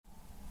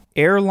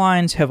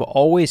airlines have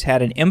always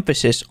had an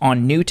emphasis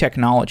on new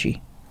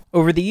technology.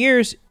 Over the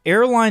years,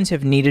 airlines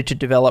have needed to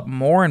develop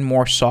more and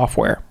more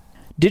software.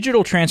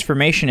 Digital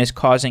transformation is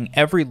causing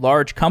every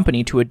large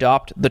company to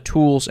adopt the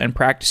tools and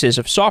practices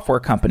of software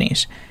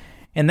companies,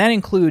 and that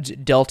includes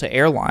Delta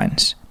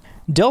Airlines.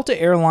 Delta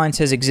Airlines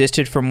has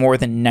existed for more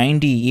than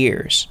 90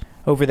 years.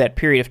 Over that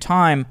period of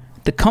time,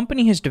 the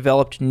company has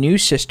developed new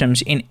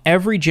systems in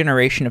every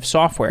generation of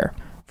software,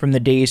 from the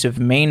days of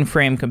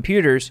mainframe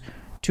computers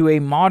to a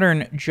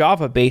modern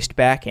Java-based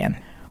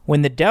backend.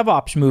 When the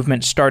DevOps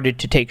movement started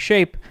to take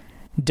shape,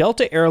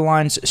 Delta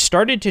Airlines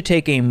started to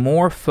take a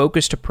more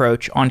focused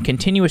approach on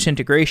continuous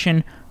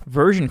integration,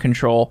 version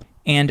control,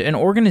 and an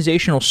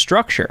organizational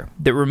structure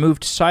that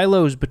removed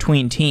silos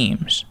between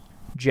teams.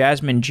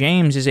 Jasmine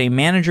James is a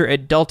manager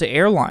at Delta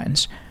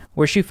Airlines,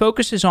 where she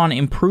focuses on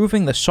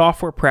improving the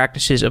software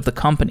practices of the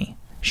company.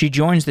 She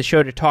joins the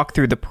show to talk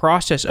through the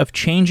process of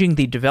changing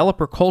the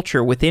developer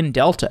culture within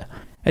Delta,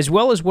 as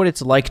well as what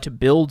it's like to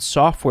build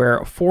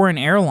software for an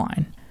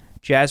airline.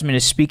 Jasmine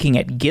is speaking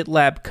at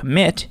GitLab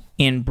Commit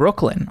in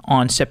Brooklyn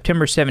on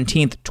September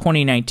 17th,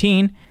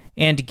 2019,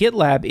 and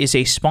GitLab is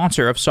a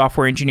sponsor of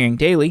Software Engineering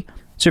Daily.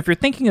 So if you're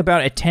thinking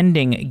about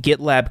attending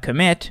GitLab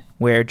Commit,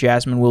 where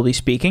Jasmine will be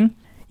speaking,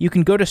 you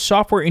can go to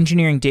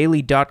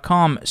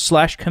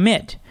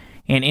softwarengineeringdaily.com/commit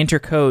and enter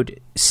code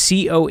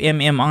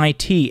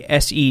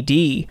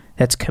COMMITSED,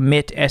 that's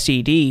commit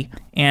SED,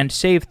 and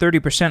save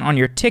 30% on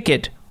your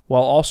ticket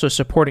while also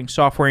supporting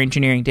Software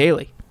Engineering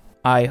Daily.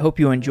 I hope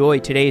you enjoy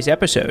today's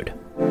episode.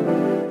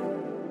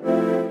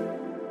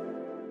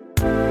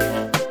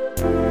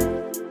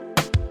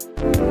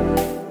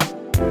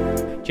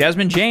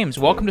 Jasmine James,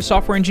 welcome to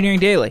Software Engineering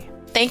Daily.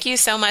 Thank you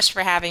so much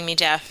for having me,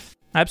 Jeff.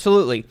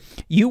 Absolutely.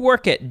 You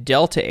work at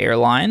Delta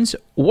Airlines.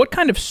 What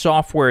kind of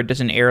software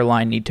does an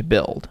airline need to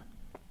build?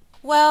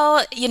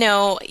 Well,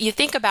 you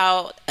think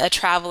about a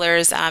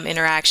traveler's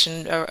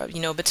interaction,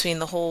 between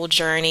the whole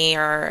journey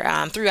or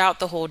throughout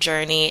the whole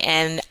journey,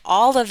 and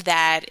all of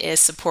that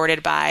is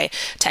supported by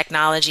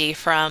technology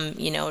from,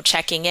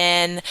 checking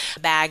in,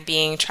 bag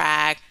being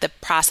tracked, the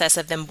process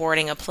of them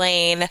boarding a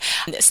plane.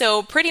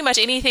 So pretty much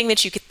anything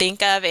that you could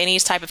think of, any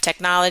type of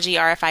technology,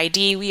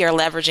 RFID, we are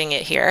leveraging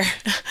it here.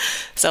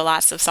 So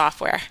lots of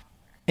software.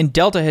 And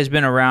Delta has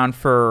been around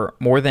for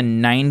more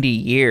than 90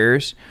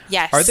 years.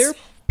 Yes. Are there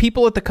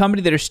people at the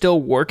company that are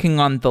still working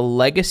on the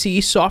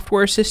legacy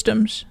software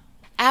systems?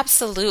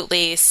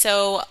 Absolutely.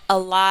 So a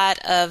lot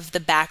of the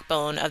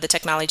backbone of the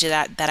technology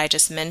that I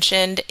just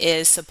mentioned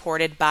is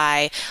supported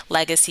by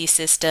legacy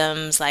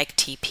systems like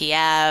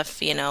TPF,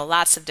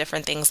 lots of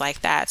different things like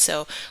that.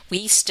 So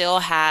we still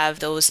have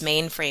those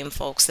mainframe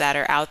folks that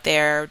are out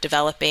there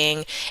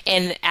developing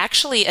and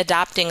actually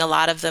adopting a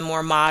lot of the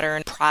more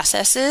modern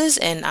processes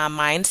and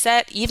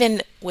mindset,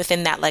 even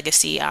within that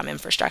legacy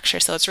infrastructure.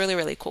 So it's really,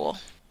 really cool.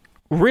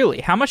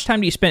 Really? How much time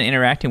do you spend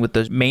interacting with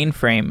those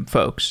mainframe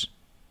folks?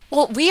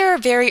 Well, we are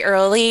very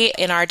early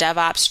in our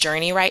DevOps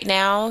journey right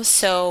now,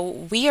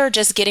 so we are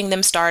just getting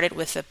them started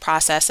with the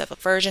process of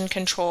version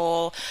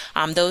control,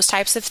 those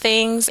types of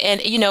things.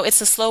 And,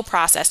 it's a slow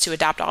process to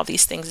adopt all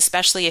these things,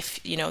 especially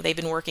if, they've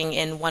been working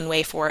in one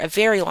way for a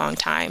very long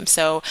time.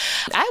 So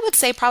I would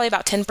say probably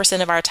about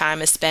 10% of our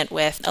time is spent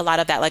with a lot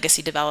of that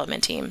legacy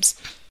development teams.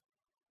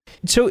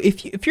 So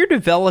if you're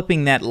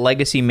developing that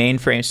legacy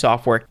mainframe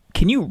software,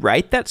 can you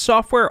write that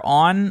software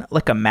on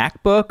like a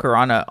MacBook or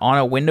on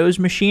a Windows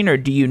machine, or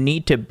do you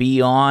need to be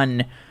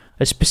on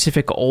a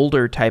specific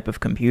older type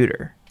of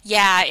computer?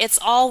 Yeah, it's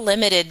all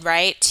limited,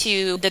 right,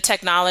 to the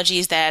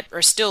technologies that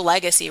are still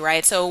legacy,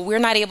 right? So we're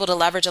not able to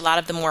leverage a lot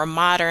of the more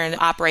modern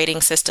operating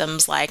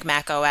systems like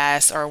Mac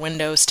OS or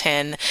Windows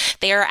 10.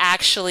 They are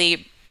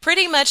actually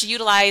pretty much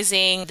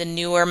utilizing the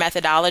newer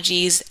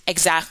methodologies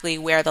exactly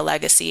where the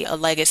legacy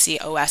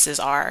OSs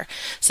are,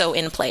 so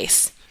in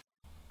place.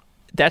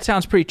 That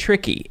sounds pretty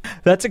tricky.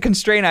 That's a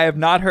constraint I have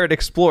not heard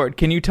explored.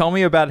 Can you tell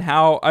me about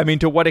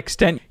to what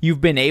extent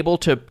you've been able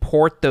to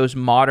port those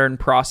modern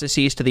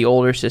processes to the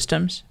older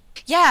systems?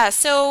 Yeah,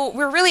 so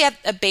we're really at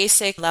a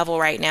basic level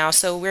right now.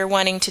 So we're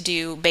wanting to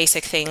do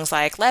basic things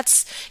like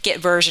let's get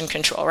version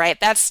control, right?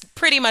 That's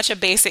pretty much a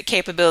basic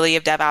capability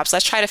of DevOps.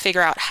 Let's try to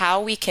figure out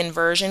how we can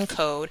version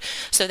code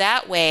so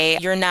that way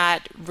you're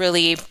not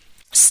really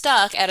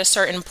stuck at a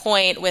certain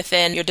point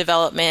within your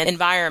development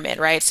environment,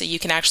 right? So you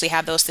can actually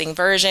have those things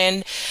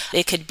versioned.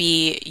 It could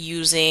be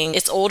using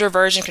its older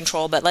version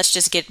control, but let's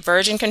just get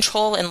version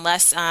control and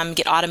let's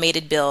get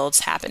automated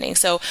builds happening.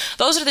 So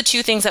those are the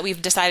two things that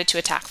we've decided to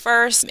attack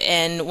first.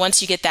 And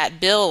once you get that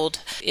build,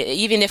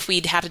 even if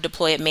we'd have to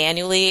deploy it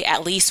manually,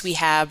 at least we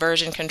have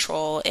version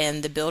control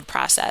and the build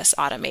process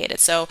automated.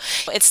 So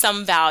it's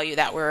some value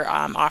that we're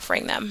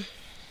offering them.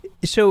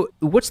 So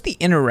what's the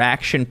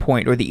interaction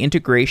point or the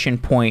integration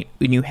point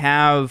when you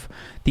have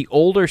the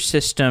older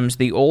systems,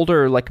 the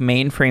older like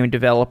mainframe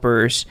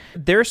developers,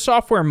 their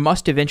software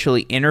must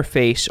eventually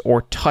interface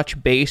or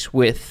touch base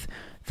with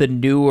the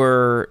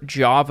newer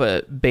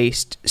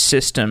Java-based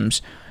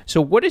systems.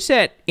 So what does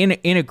that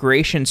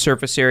integration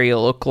surface area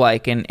look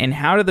like, and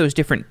how do those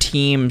different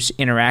teams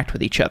interact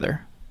with each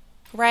other?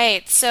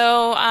 Right.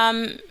 So,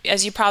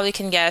 as you probably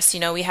can guess,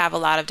 we have a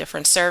lot of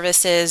different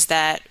services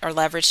that are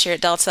leveraged here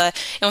at Delta.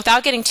 And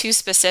without getting too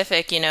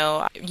specific,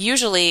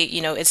 usually,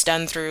 it's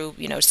done through,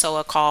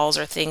 SOA calls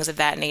or things of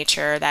that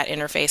nature that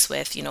interface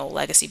with,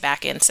 legacy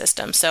backend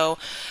systems. So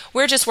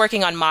we're just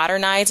working on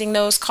modernizing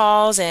those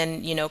calls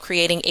and,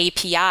 creating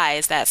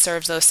APIs that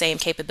serves those same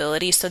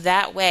capabilities. So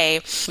that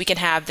way we can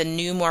have the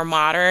new, more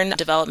modern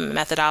development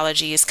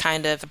methodologies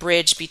kind of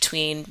bridge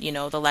between,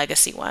 the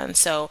legacy ones.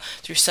 So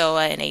through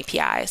SOA and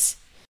APIs.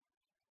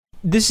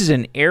 This is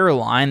an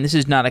airline. This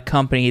is not a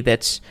company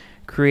that's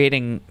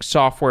creating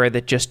software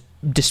that just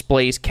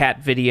displays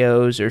cat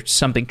videos or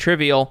something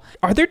trivial.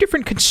 Are there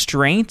different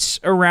constraints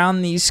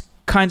around these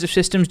kinds of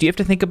systems? Do you have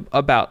to think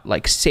about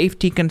like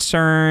safety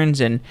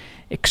concerns and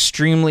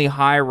extremely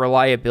high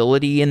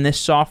reliability in this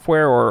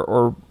software?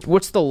 Or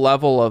what's the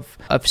level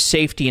of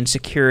safety and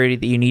security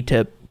that you need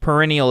to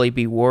perennially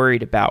be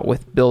worried about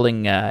with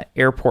building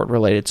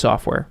airport-related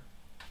software?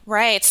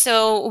 Right.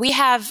 So we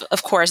have,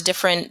 of course,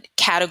 different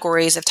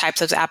categories of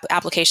types of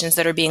applications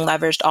that are being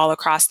leveraged all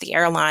across the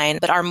airline.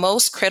 But our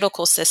most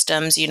critical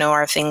systems,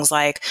 are things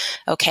like,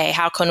 okay,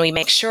 how can we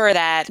make sure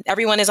that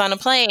everyone is on a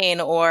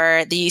plane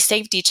or the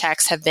safety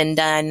checks have been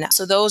done?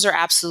 So those are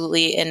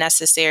absolutely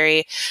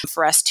necessary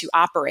for us to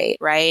operate,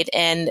 right?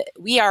 And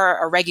we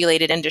are a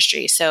regulated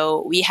industry,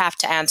 so we have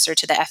to answer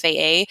to the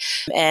FAA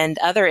and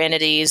other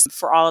entities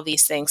for all of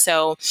these things.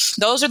 So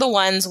those are the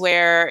ones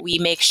where we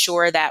make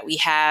sure that we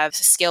have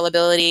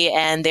scalability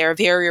and they're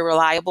very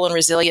reliable and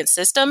resilient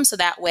systems. So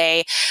that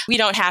way we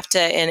don't have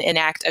to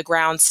enact a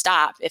ground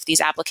stop if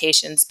these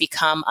applications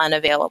become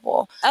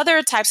unavailable.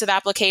 Other types of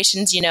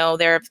applications,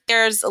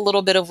 there's a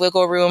little bit of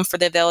wiggle room for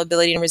the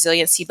availability and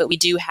resiliency, but we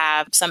do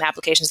have some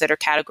applications that are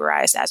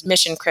categorized as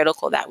mission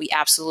critical that we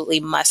absolutely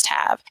must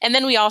have. And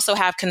then we also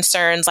have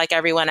concerns like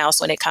everyone else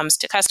when it comes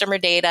to customer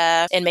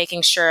data and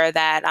making sure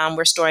that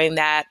we're storing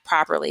that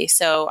properly.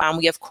 So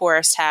we, of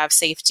course, have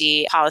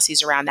safety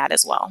policies around that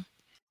as well.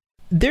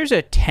 There's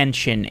a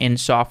tension in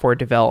software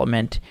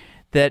development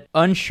that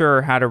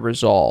unsure how to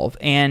resolve.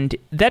 And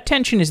that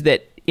tension is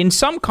that in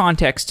some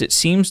contexts, it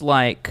seems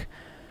like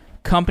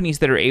companies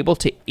that are able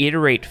to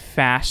iterate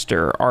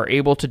faster are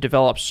able to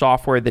develop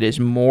software that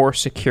is more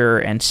secure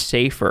and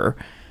safer.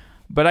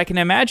 But I can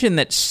imagine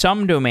that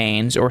some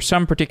domains or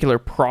some particular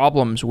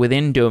problems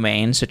within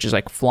domains, such as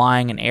like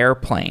flying an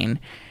airplane,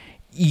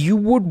 you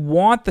would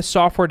want the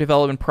software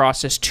development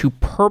process to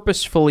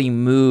purposefully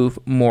move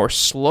more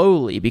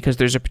slowly because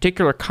there's a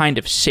particular kind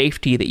of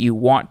safety that you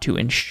want to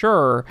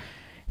ensure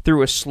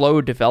through a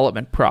slow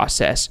development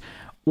process.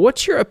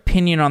 What's your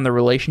opinion on the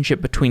relationship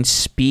between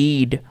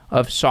speed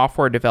of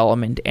software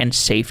development and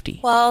safety?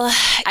 Well,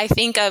 I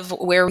think of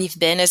where we've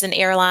been as an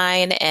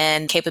airline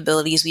and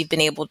capabilities we've been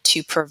able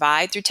to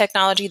provide through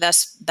technology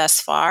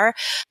thus far.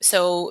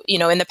 So,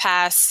 in the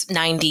past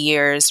 90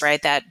 years,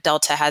 right, that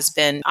Delta has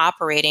been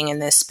operating in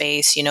this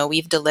space,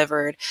 we've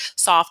delivered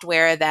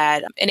software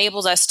that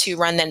enables us to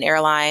run an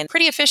airline,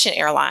 pretty efficient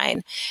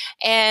airline.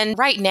 And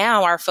right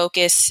now, our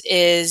focus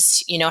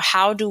is,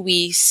 how do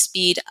we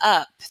speed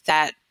up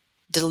that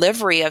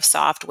delivery of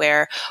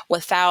software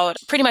without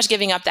pretty much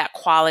giving up that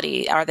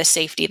quality or the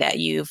safety that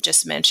you've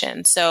just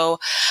mentioned. So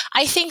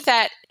I think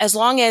that as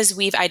long as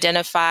we've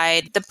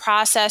identified the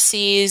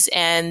processes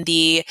and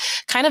the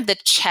kind of the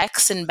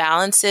checks and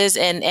balances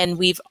and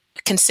we've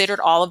considered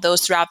all of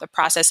those throughout the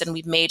process and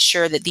we've made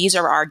sure that these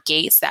are our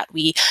gates that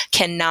we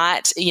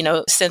cannot,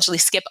 essentially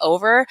skip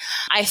over.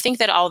 I think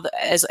that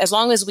as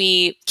long as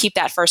we keep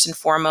that first and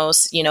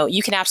foremost,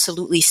 you can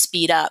absolutely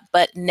speed up,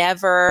 but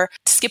never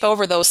skip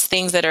over those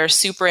things that are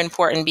super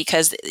important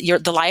because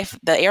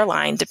the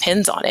airline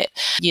depends on it.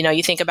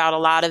 You think about a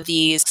lot of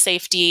these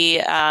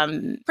safety,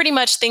 pretty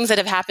much things that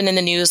have happened in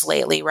the news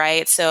lately,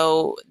 right?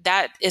 So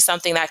that is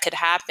something that could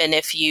happen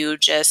if you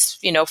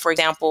just, for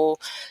example,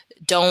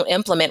 don't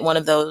implement one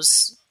of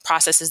those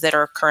processes that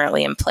are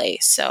currently in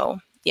place. So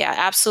yeah,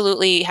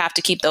 absolutely have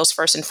to keep those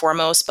first and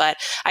foremost. But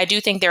I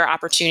do think there are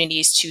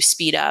opportunities to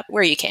speed up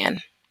where you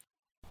can.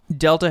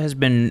 Delta has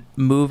been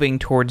moving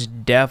towards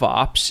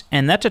DevOps,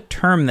 and that's a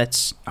term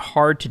that's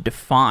hard to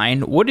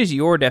define. What is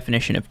your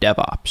definition of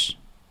DevOps?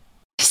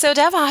 So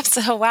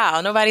DevOps, oh wow,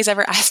 nobody's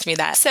ever asked me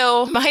that.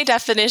 So my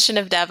definition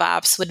of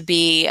DevOps would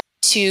be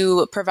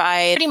to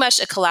provide pretty much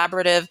a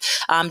collaborative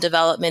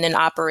development and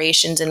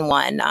operations in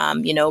one,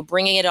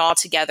 bringing it all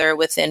together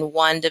within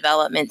one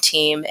development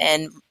team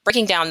and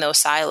breaking down those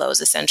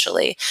silos,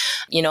 essentially.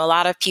 A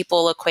lot of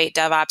people equate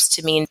DevOps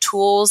to mean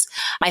tools.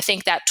 I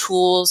think that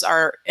tools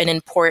are an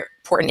important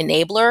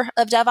enabler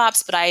of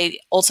DevOps, but I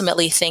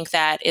ultimately think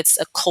that it's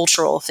a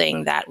cultural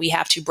thing that we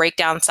have to break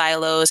down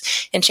silos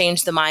and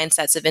change the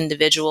mindsets of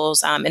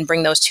individuals and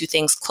bring those two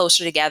things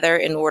closer together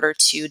in order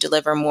to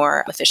deliver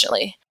more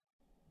efficiently.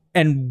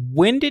 And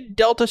when did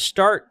Delta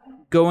start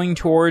going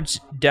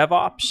towards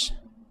DevOps?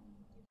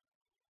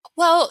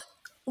 Well,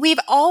 we've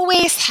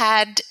always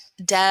had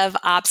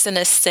DevOps in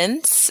a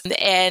sense.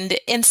 And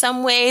in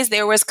some ways,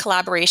 there was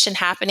collaboration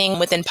happening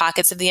within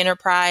pockets of the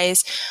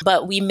enterprise,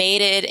 but we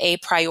made it a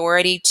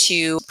priority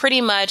to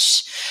pretty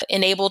much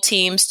enable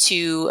teams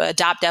to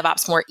adopt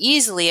DevOps more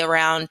easily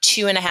around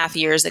 2.5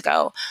 years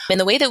ago. And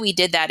the way that we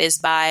did that is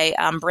by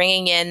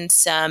bringing in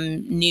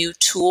some new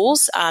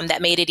tools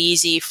that made it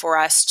easy for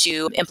us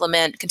to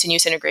implement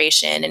continuous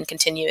integration and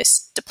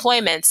continuous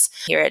deployments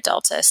here at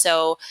Delta.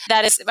 So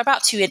that is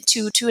about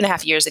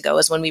 2.5 years ago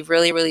is when we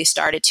really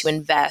started to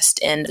invest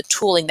in the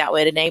tooling that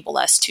would enable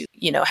us to,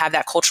 have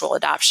that cultural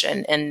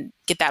adoption and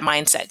get that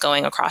mindset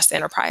going across the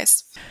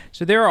enterprise.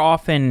 So there are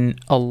often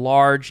a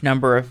large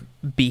number of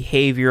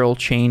behavioral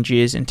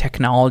changes and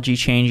technology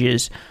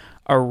changes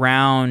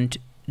around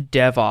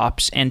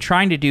DevOps, and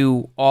trying to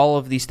do all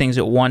of these things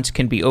at once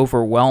can be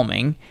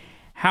overwhelming.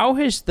 How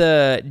has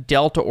the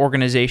Delta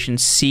organization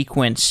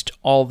sequenced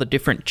all the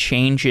different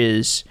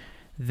changes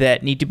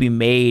that need to be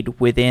made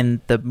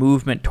within the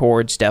movement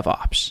towards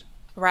DevOps?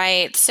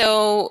 Right.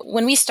 So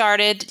when we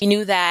started, we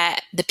knew that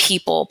the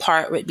people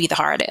part would be the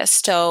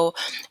hardest. So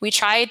we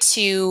tried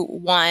to,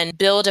 one,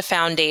 build a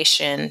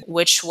foundation,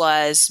 which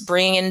was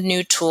bringing in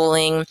new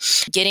tooling,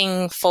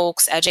 getting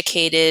folks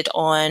educated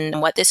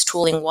on what this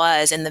tooling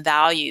was and the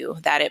value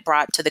that it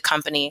brought to the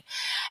company.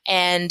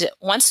 And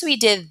once we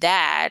did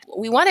that,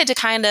 we wanted to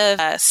kind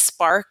of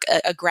spark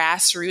a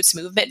grassroots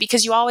movement,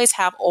 because you always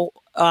have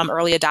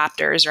early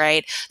adopters,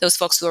 right? Those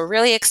folks who are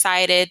really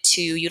excited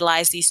to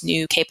utilize these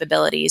new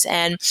capabilities.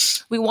 And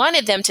we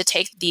wanted them to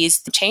take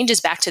these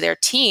changes back to their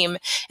team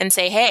and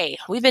say, hey,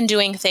 we've been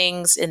doing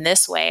things in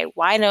this way.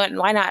 Why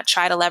not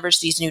try to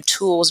leverage these new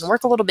tools and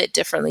work a little bit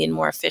differently and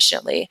more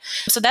efficiently?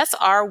 So that's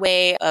our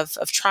way of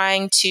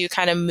trying to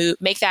kind of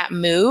make that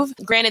move.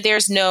 Granted,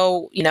 there's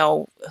no,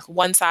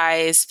 one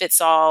size fits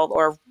all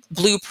or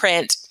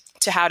blueprint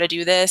to how to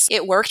do this.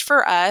 It worked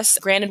for us.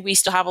 Granted, we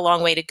still have a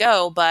long way to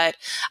go, but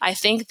I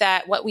think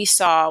that what we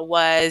saw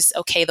was,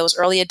 okay, those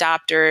early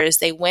adopters,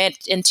 they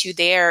went into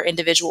their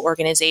individual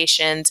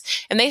organizations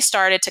and they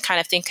started to kind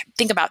of think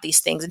about these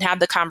things and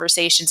have the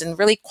conversations and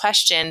really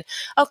question,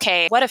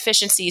 okay, what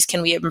efficiencies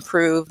can we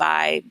improve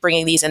by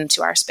bringing these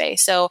into our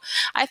space? So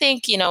I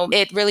think,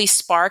 it really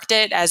sparked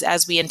it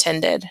as we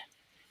intended.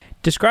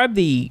 Describe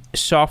the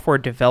software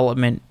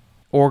development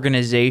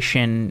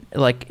organization,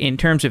 like in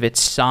terms of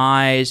its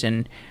size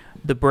and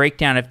the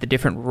breakdown of the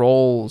different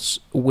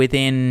roles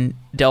within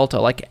Delta.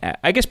 Like,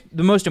 I guess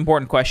the most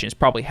important question is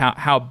probably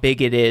how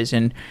big it is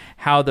and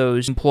how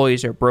those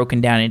employees are broken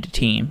down into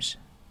teams.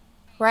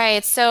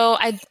 Right. So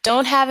I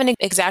don't have an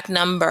exact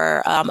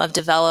number of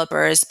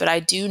developers, but I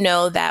do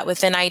know that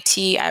within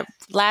IT,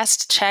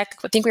 last check,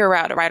 I think we were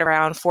right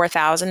around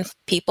 4,000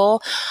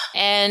 people.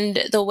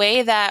 And the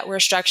way that we're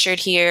structured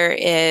here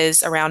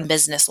is around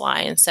business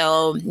lines.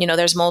 So,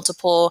 there's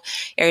multiple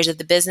areas of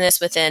the business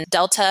within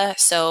Delta.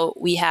 So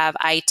we have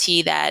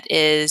IT that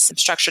is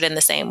structured in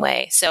the same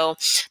way. So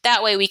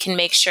that way we can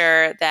make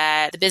sure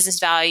that the business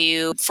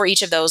value for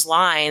each of those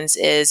lines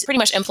is pretty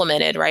much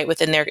implemented right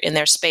within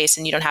their space,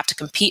 and you don't have to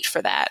compete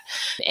for that.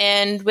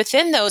 And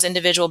within those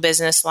individual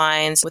business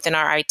lines, within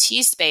our IT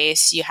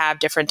space, you have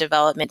different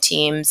development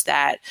teams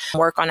that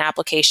work on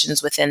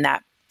applications within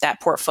that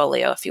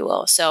portfolio, if you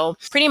will. So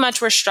pretty much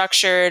we're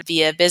structured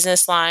via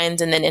business lines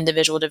and then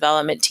individual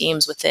development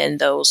teams within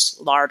those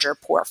larger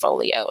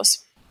portfolios.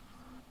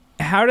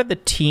 How do the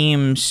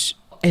teams,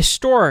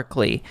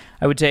 historically,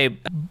 I would say,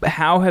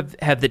 how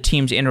have the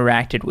teams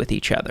interacted with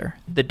each other,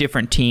 the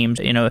different teams?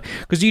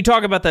 Because you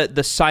talk about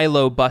the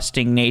silo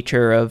busting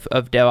nature of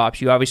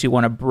DevOps. You obviously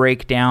want to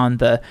break down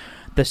the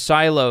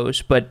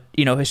silos, but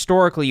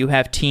historically you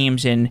have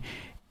teams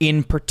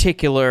in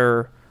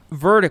particular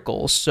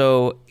verticals.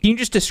 So can you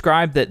just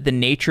describe the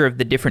nature of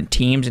the different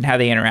teams and how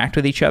they interact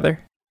with each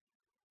other?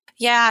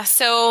 Yeah.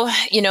 So,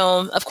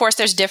 of course,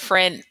 there's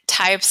different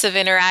types of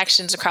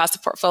interactions across the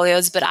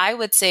portfolios, but I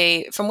would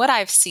say from what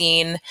I've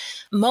seen,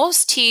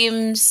 most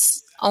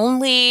teams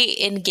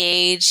only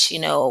engage,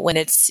 when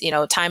it's,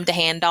 time to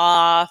hand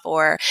off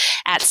or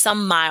at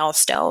some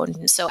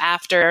milestone. So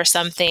after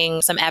some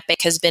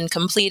epic has been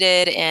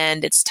completed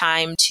and it's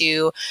time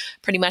to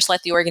pretty much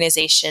let the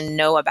organization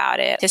know about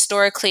it.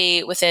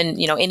 Historically, within,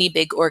 any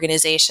big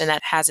organization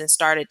that hasn't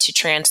started to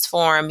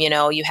transform,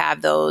 you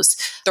have those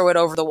throw it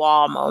over the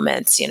wall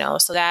moments,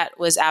 so that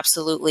was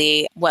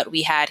absolutely what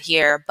we had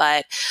here.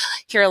 But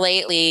here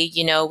lately,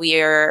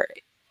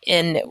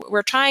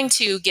 we're trying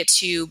to get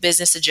to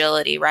business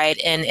agility, right?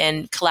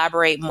 And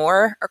collaborate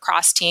more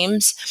across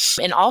teams,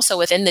 and also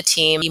within the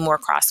team, be more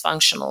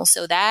cross-functional.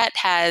 So that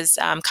has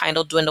kind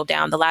of dwindled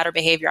down. The latter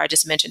behavior I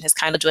just mentioned has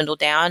kind of dwindled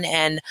down,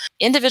 and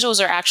individuals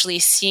are actually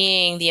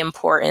seeing the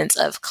importance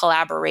of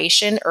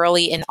collaboration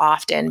early and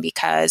often,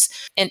 because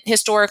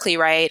historically,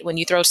 right, when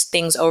you throw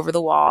things over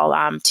the wall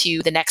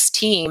to the next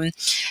team,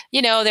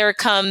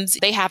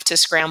 they have to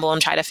scramble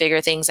and try to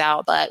figure things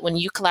out. But when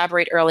you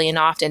collaborate early and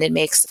often, it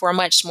makes for a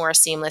much more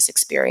seamless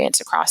experience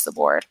across the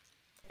board.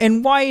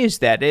 And why is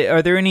that?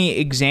 Are there any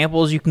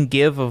examples you can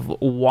give of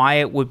why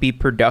it would be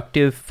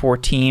productive for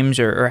teams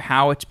or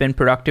how it's been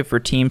productive for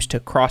teams to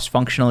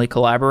cross-functionally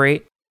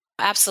collaborate?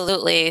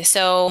 Absolutely.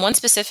 So one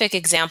specific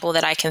example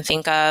that I can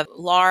think of,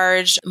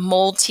 large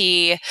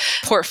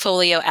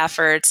multi-portfolio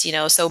efforts,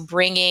 so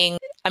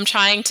I'm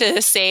trying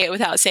to say it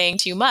without saying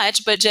too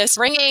much, but just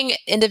bringing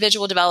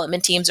individual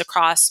development teams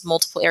across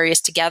multiple areas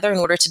together in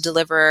order to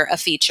deliver a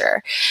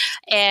feature.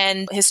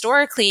 And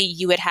historically,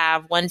 you would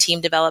have one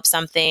team develop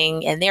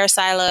something in their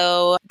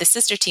silo, the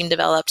sister team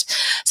developed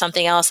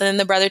something else, and then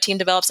the brother team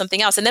developed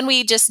something else. And then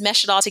we just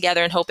mesh it all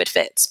together and hope it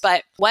fits.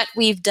 But what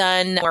we've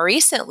done more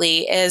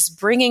recently is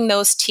bringing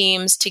those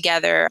teams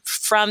together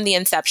from the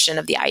inception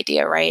of the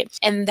idea, right?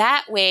 And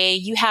that way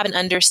you have an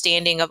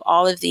understanding of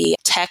all of the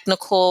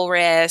technical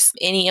risks,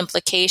 any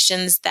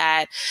implications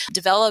that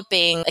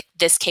developing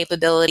this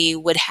capability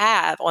would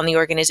have on the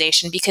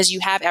organization, because you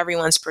have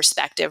everyone's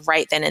perspective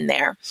right then and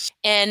there.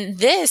 And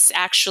this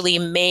actually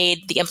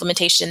made the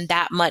implementation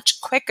that much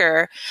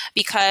quicker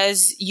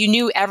because you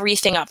knew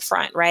everything up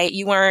front, right?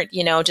 You weren't,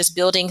 just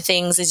building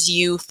things as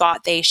you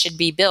thought they should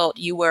be built.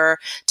 You were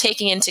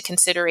taking into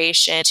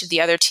consideration to the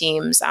other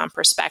team's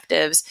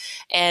perspectives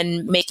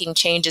and making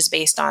changes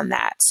based on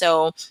that.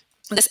 So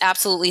this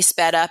absolutely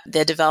sped up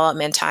the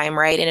development time,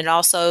 right? And it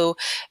also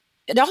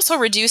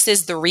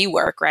reduces the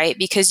rework, right?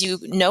 Because you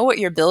know what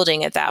you're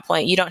building at that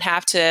point. You don't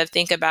have to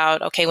think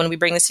about, okay, when we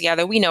bring this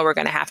together, we know we're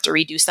going to have to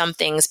redo some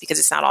things because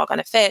it's not all going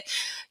to fit.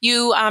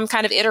 You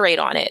kind of iterate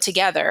on it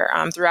together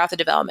throughout the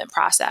development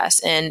process.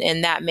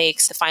 And that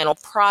makes the final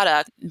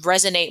product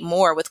resonate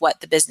more with what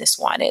the business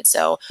wanted.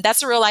 So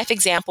that's a real life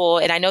example.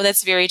 And I know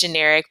that's very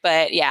generic,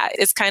 but yeah,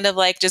 it's kind of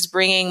like just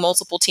bringing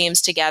multiple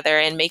teams together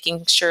and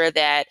making sure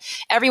that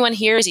everyone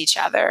hears each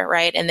other,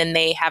 right? And then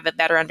they have a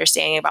better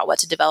understanding about what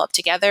to develop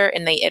together,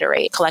 and they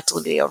iterate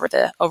collectively over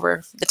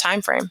the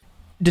time frame.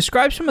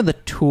 Describe some of the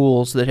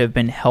tools that have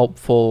been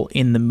helpful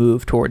in the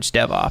move towards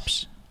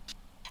DevOps.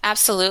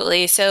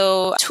 Absolutely.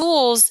 So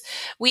tools,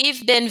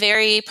 we've been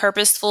very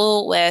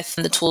purposeful with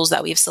the tools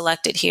that we've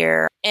selected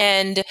here.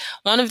 And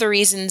one of the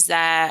reasons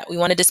that we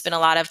wanted to spend a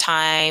lot of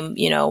time,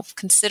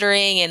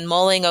 considering and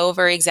mulling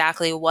over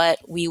exactly what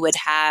we would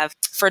have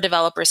for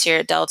developers here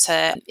at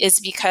Delta is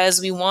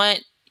because we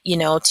want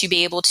to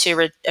be able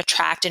to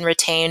attract and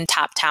retain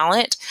top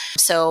talent.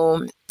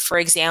 So, for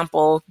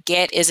example,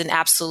 Git is an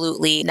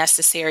absolutely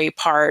necessary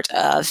part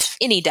of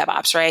any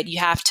DevOps, right? You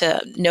have to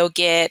know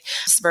Git,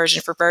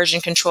 version for version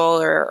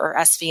control or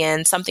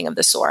SVN, something of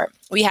the sort.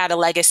 We had a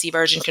legacy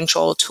version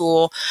control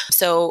tool.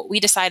 So we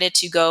decided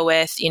to go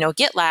with,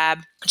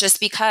 GitLab just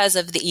because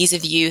of the ease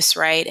of use,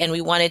 right? And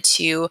we wanted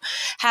to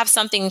have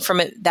something from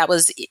it that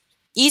was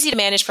easy to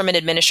manage from an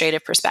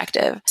administrative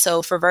perspective.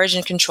 So for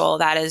version control,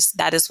 that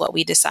is what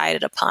we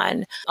decided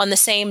upon. On the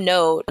same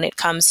note, when it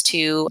comes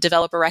to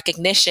developer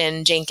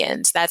recognition,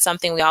 Jenkins, that's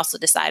something we also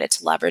decided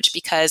to leverage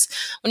because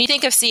when you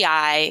think of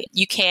CI,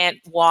 you can't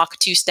walk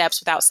 2 steps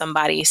without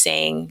somebody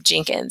saying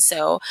Jenkins.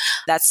 So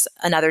that's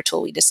another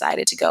tool we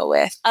decided to go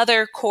with.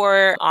 Other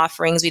core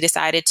offerings we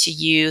decided to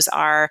use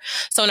are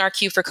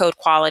SonarQube for code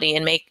quality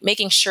and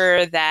making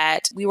sure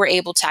that we were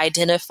able to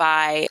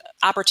identify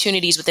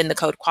opportunities within the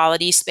code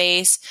quality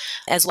space,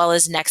 as well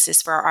as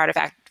Nexus for our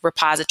artifact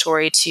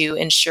repository to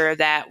ensure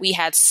that we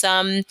had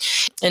some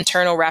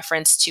internal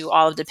reference to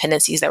all of the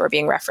dependencies that were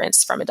being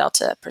referenced from a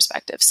Delta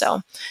perspective.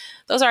 So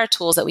those are our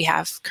tools that we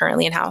have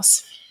currently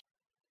in-house.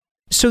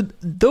 So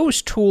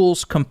those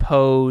tools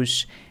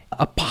compose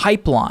a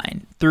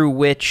pipeline through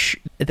which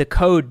the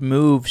code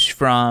moves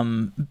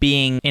from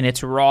being in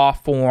its raw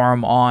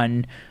form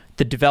on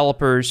the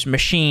developer's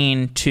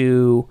machine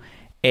to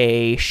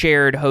a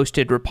shared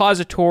hosted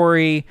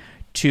repository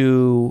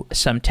to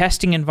some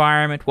testing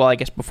environment. Well, I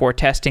guess before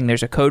testing,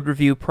 there's a code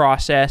review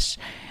process.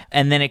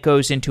 And then it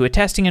goes into a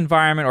testing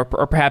environment,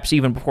 or perhaps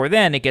even before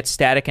then, it gets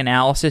static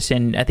analysis.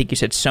 And I think you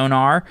said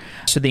Sonar.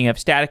 So then you have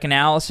static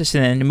analysis,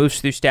 and then it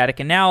moves through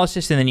static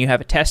analysis, and then you have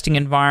a testing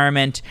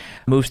environment,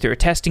 moves through a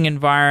testing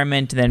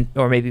environment, and then,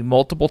 or maybe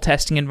multiple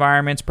testing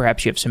environments.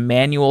 Perhaps you have some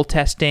manual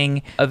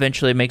testing.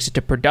 Eventually, it makes it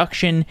to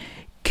production.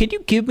 Can you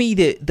give me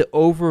the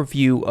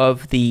overview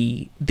of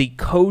the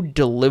code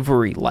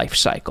delivery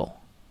lifecycle?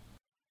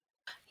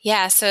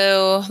 Yeah,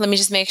 so let me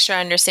just make sure I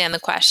understand the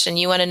question.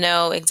 You want to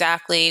know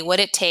exactly what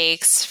it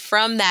takes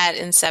from that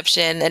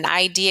inception, an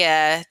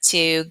idea,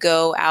 to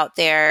go out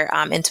there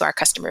into our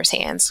customers'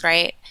 hands,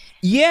 right?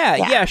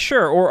 Yeah,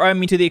 sure. Or, I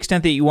mean, to the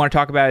extent that you want to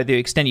talk about it, the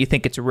extent you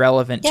think it's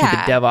relevant to the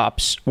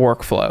DevOps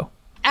workflow.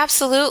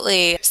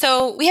 Absolutely.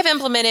 So we have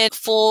implemented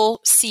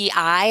full CI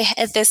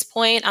at this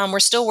point. We're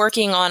still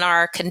working on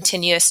our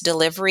continuous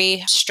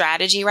delivery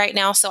strategy right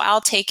now. So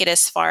I'll take it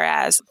as far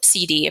as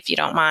CD, if you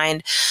don't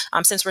mind,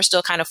 since we're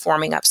still kind of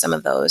forming up some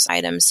of those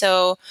items.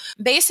 So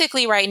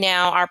basically right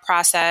now, our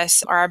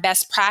process or our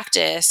best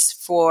practice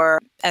for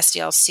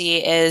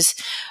SDLC is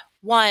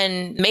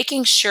one,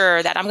 making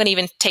sure that I'm going to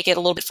even take it a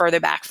little bit further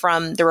back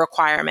from the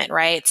requirement,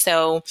 right?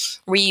 So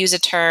we use a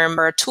term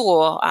or a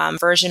tool,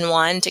 version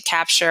 1, to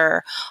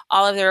capture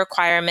all of the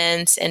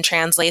requirements and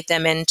translate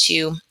them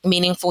into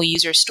meaningful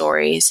user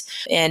stories,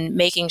 and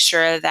making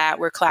sure that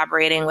we're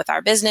collaborating with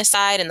our business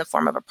side in the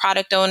form of a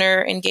product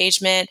owner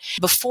engagement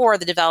before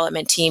the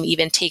development team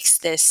even takes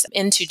this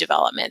into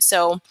development.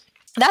 So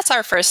that's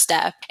our first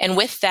step. And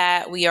with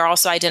that, we are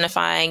also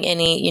identifying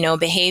any,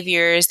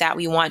 behaviors that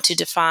we want to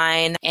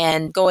define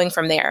and going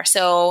from there.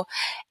 So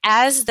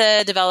as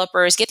the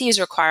developers get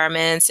these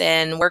requirements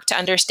and work to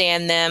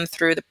understand them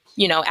through the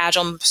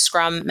Agile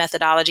Scrum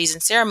methodologies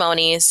and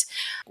ceremonies,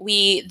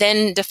 we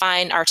then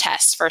define our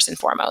tests first and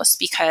foremost,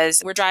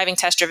 because we're driving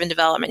test-driven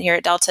development here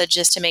at Delta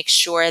just to make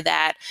sure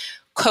that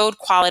code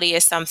quality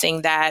is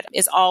something that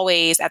is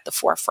always at the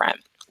forefront.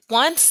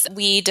 Once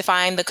we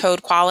define the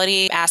code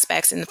quality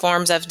aspects in the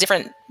forms of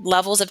different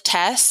levels of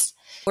tests,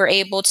 we're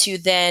able to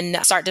then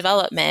start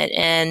development.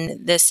 And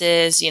this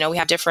is, we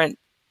have different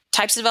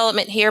types of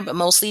development here, but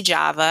mostly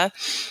Java.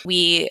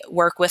 We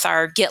work with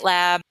our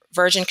GitLab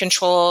version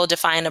control,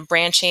 define a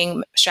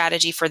branching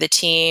strategy for the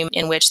team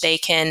in which they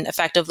can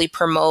effectively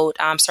promote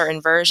certain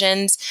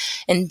versions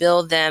and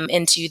build them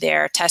into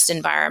their test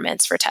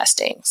environments for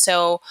testing.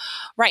 So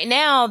right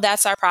now,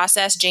 that's our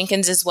process.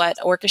 Jenkins is what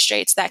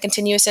orchestrates that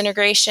continuous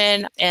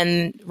integration.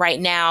 And right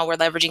now, we're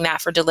leveraging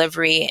that for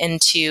delivery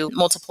into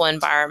multiple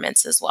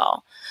environments as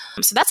well.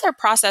 So that's our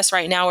process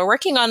right now. We're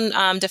working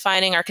on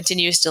defining our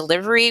continuous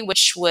delivery,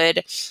 which would,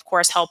 of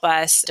course, help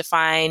us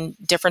define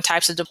different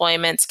types of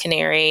deployments,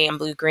 canary and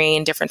blue-green,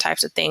 different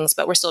types of things,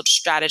 but we're still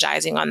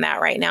strategizing on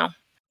that right now.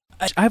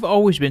 I've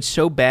always been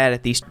so bad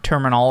at these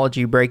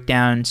terminology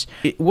breakdowns.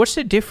 What's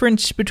the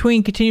difference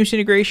between continuous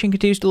integration and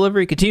continuous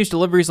delivery? Continuous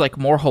delivery is like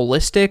more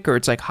holistic, or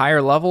it's like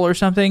higher level or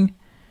something?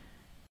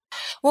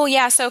 Well,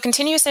 yeah. So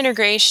continuous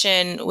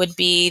integration would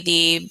be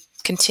the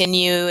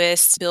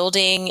continuous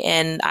building,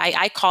 and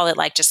I call it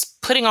like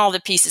just putting all the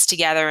pieces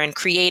together and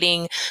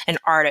creating an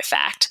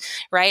artifact,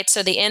 right?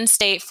 So the end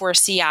state for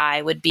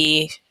CI would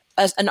be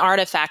an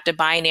artifact, a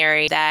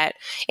binary that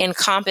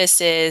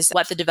encompasses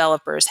what the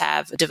developers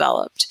have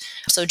developed.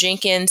 So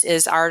Jenkins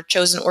is our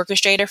chosen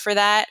orchestrator for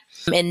that.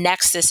 And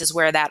Nexus is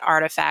where that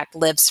artifact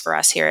lives for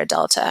us here at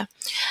Delta.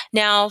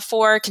 Now,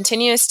 for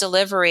continuous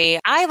delivery,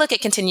 I look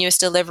at continuous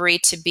delivery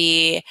to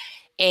be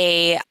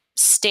a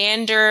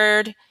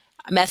standard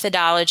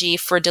methodology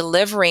for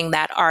delivering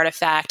that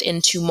artifact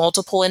into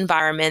multiple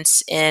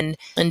environments in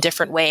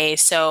different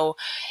ways. So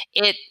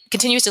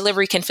continuous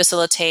delivery can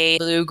facilitate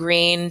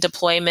blue-green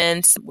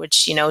deployments,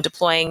 which,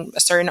 deploying a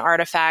certain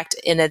artifact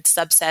in a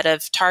subset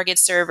of target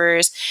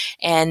servers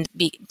and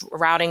be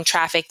routing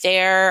traffic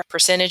there,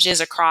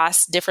 percentages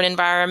across different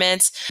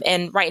environments.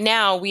 And right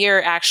now, we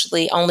are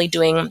actually only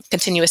doing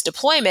continuous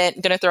deployment.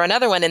 I'm going to throw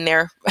another one in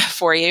there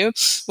for you,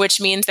 which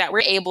means that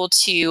we're able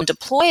to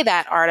deploy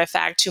that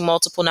artifact to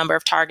multiple number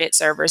of target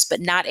servers,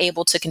 but not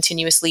able to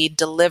continuously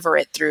deliver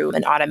it through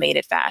an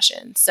automated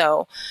fashion.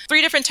 So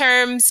 3 different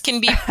terms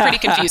can be pretty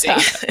confusing.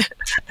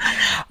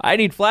 I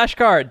need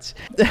flashcards.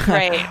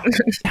 Right.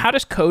 How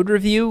does code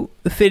review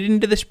fit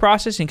into this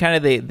process and kind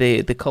of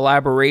the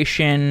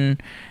collaboration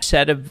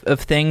set of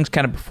things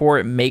kind of before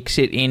it makes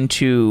it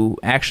into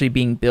actually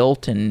being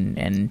built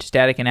and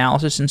static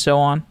analysis and so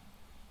on?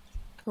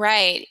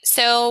 Right.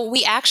 So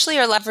we actually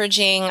are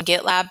leveraging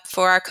GitLab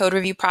for our code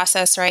review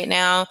process right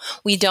now.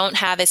 We don't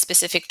have a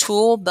specific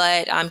tool,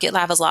 but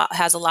GitLab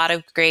has a lot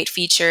of great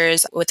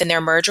features within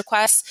their merge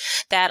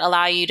requests that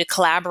allow you to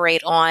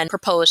collaborate on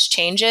proposed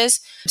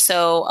changes.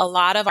 So a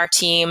lot of our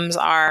teams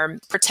are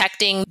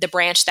protecting the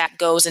branch that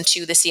goes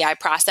into the CI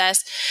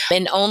process.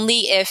 And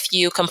only if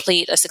you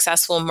complete a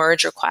successful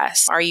merge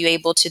request are you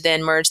able to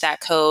then merge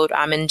that code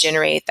and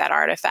generate that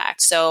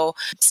artifact. So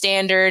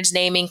standards,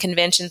 naming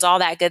conventions, all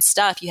that good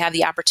stuff, you have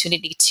the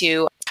opportunity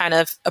to kind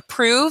of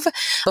approve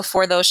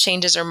before those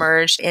changes are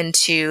merged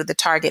into the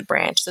target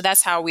branch. So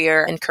that's how we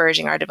are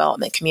encouraging our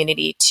development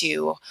community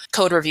to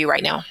code review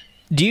right now.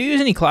 Do you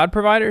use any cloud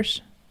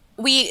providers?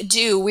 We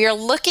do. We are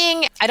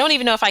looking, I don't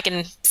even know if I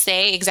can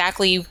say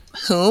exactly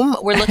whom.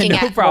 We're looking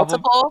at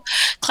multiple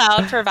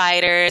cloud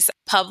providers,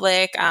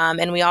 public,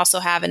 and we also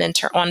have an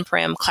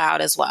on-prem cloud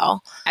as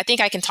well. I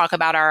think I can talk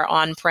about our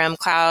on-prem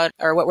cloud,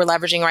 or what we're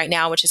leveraging right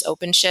now, which is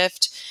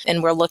OpenShift.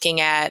 And we're looking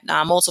at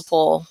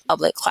multiple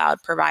public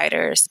cloud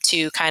providers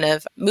to kind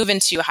of move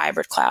into a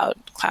hybrid cloud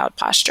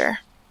posture.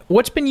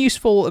 What's been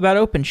useful about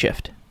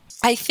OpenShift?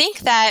 I think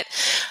that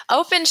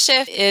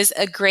OpenShift is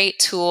a great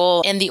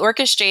tool in the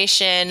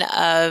orchestration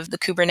of the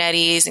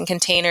Kubernetes and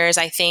containers.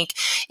 I think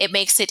it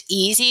makes it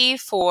easy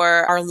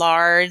for our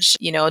large,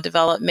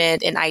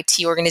 development and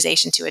IT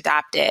organization to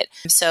adopt it.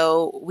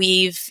 So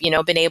we've,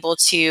 been able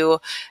to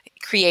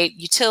create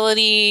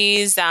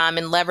utilities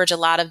and leverage a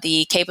lot of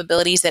the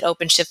capabilities that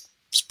OpenShift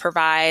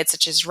provides,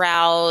 such as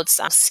routes,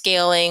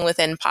 scaling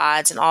within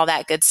pods, and all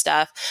that good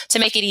stuff to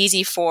make it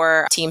easy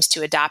for teams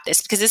to adopt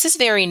this, because this is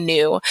very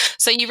new.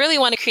 So you really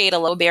want to create a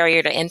low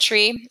barrier to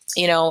entry.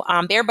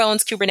 Bare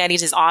bones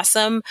Kubernetes is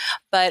awesome,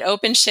 but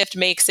OpenShift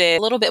makes it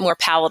a little bit more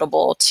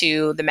palatable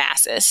to the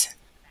masses.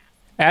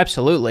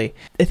 Absolutely.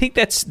 I think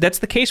that's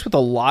the case with a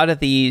lot of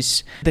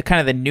these, the kind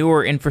of the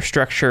newer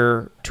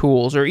infrastructure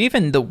tools, or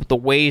even the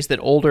ways that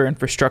older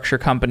infrastructure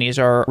companies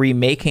are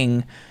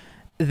remaking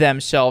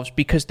themselves,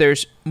 because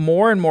there's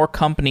more and more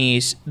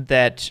companies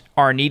that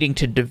are needing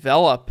to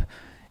develop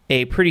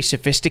a pretty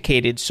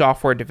sophisticated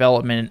software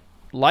development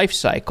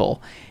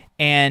lifecycle.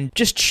 And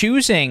just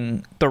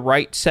choosing the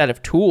right set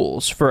of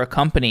tools for a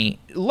company,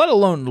 let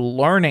alone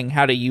learning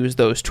how to use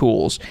those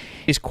tools,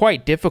 is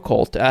quite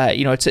difficult.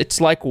 It's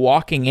like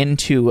walking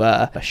into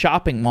a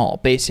shopping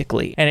mall,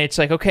 basically. And it's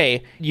like,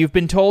 okay, you've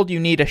been told you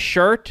need a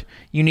shirt,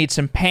 you need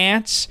some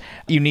pants,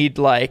 you need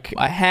like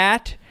a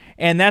hat,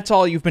 and that's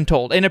all you've been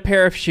told, and a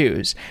pair of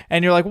shoes.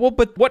 And you're like, well,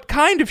 but what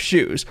kind of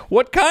shoes?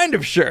 What kind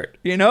of shirt?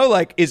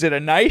 Is it a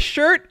nice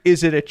shirt?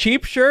 Is it a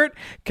cheap shirt?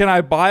 Can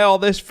I buy all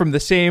this from the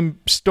same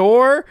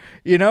store?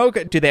 Do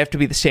they have to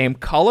be the same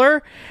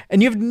color?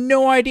 And you have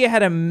no idea how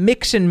to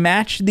mix and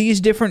match these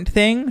different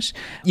things.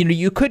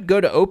 You could go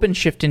to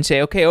OpenShift and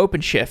say, okay,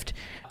 OpenShift,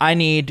 I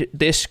need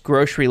this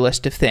grocery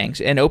list of things.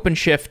 And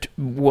OpenShift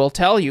will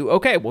tell you,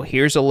 okay, well,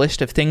 here's a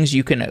list of things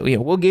you can,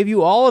 we'll give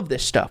you all of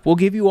this stuff. We'll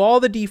give you all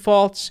the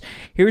defaults.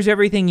 Here's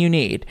everything you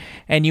need.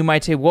 And you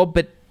might say, well,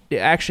 but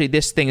actually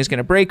this thing is going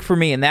to break for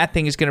me and that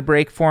thing is going to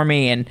break for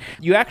me. And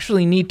you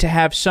actually need to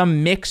have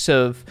some mix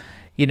of,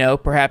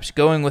 perhaps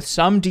going with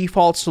some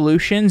default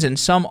solutions and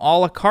some a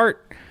la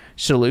carte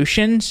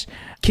solutions.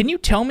 Can you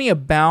tell me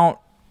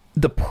about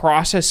the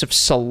process of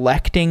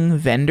selecting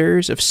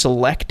vendors, of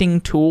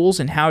selecting tools,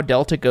 and how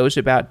Delta goes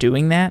about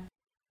doing that?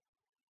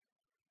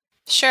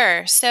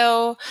 Sure.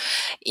 So,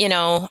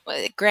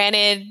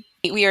 granted,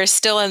 we are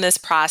still in this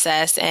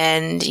process,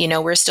 and,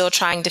 we're still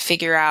trying to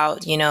figure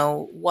out,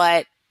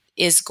 what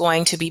is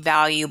going to be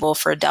valuable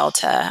for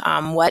Delta.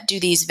 What do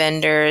these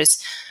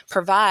vendors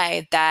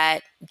provide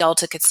that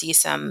Delta could see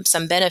some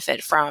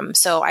benefit from?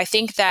 So I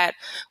think that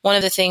one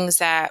of the things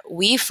that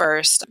we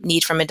first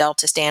need from a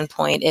Delta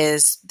standpoint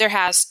is there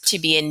has to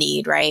be a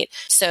need, right?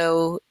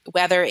 So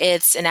whether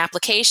it's an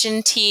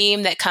application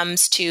team that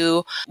comes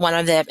to one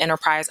of the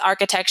enterprise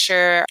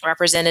architecture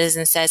representatives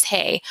and says,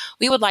 hey,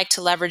 we would like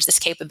to leverage this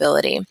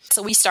capability.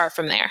 So we start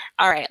from there.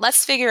 All right,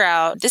 let's figure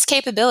out this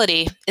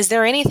capability. Is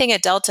there anything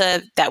at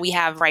Delta that we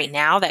have right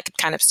now that could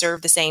kind of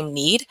serve the same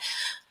need?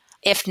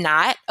 If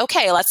not,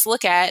 okay, let's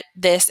look at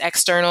this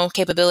external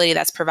capability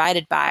that's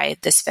provided by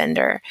this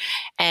vendor.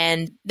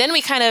 And then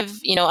we kind of,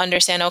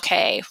 understand,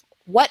 okay,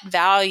 what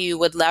value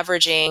would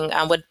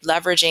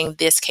leveraging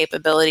this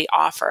capability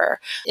offer?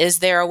 Is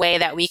there a way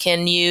that we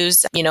can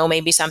use,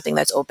 maybe something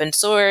that's open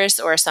source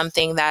or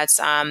something that's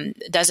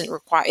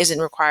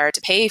isn't required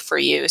to pay for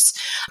use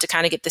to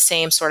kind of get the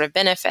same sort of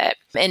benefit?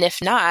 And if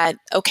not,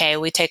 okay,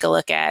 we take a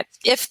look at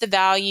if the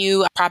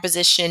value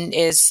proposition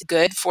is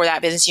good for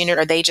that business unit,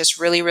 or they just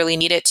really, really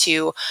need it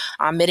to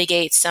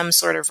mitigate some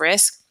sort of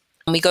risk.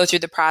 We go through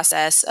the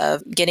process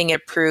of getting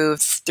it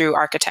approved through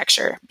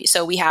architecture.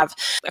 So we have,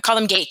 I call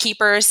them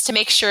gatekeepers, to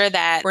make sure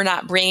that we're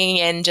not bringing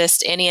in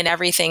just any and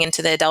everything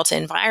into the Delta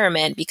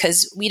environment,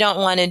 because we don't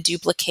want to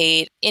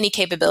duplicate any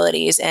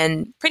capabilities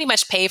and pretty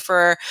much pay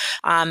for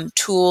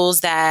tools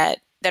that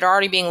are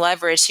already being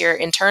leveraged here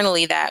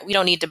internally that we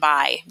don't need to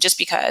buy just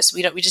because.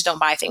 We just don't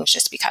buy things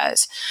just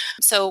because.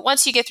 So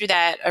once you get through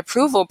that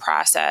approval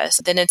process,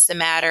 then it's the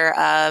matter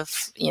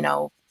of,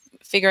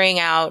 figuring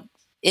out,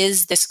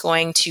 is this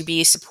going to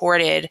be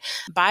supported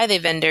by the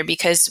vendor?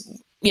 Because,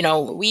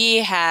 we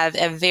have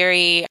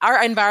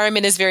our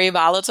environment is very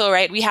volatile,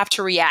 right? We have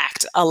to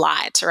react a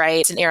lot,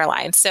 right? It's an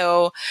airline.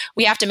 So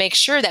we have to make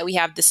sure that we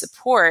have the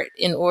support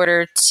in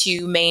order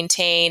to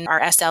maintain our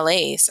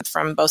SLAs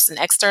from both an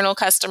external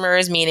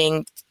customers,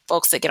 meaning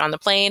folks that get on the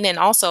plane, and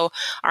also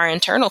our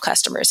internal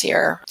customers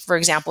here, for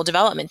example,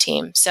 development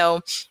team.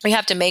 So we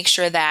have to make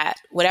sure that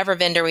whatever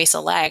vendor we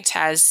select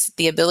has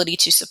the ability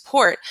to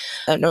support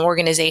an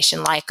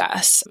organization like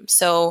us.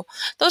 So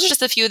those are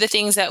just a few of the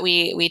things that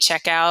we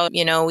check out.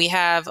 We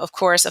have, of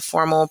course, a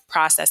formal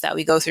process that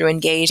we go through,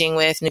 engaging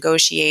with,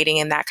 negotiating,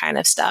 and that kind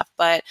of stuff.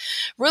 But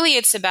really,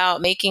 it's about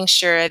making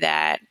sure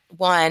that,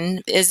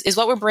 one, is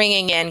what we're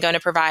bringing in going to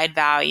provide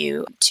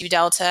value to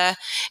Delta?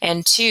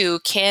 And two,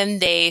 can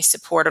they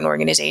support an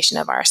organization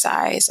of our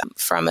size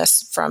from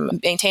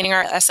maintaining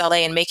our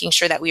SLA and making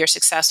sure that we are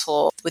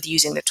successful with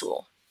using the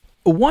tool?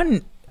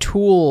 One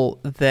tool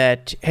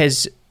that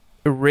has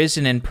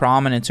risen in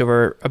prominence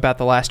over about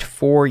the last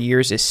 4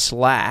 years is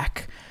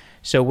Slack.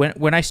 So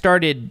when I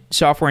started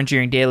Software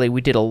Engineering Daily,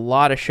 we did a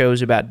lot of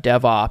shows about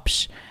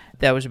DevOps.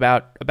 That was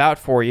about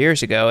 4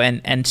 years ago.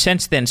 And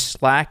since then,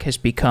 Slack has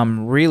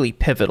become really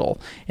pivotal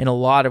in a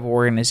lot of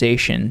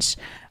organizations.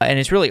 And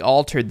it's really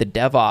altered the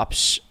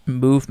DevOps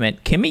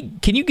movement. Can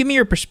you give me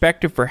your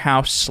perspective for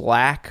how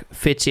Slack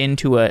fits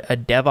into a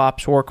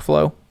DevOps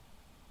workflow?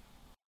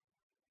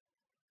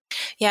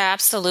 Yeah,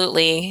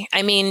 absolutely.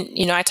 I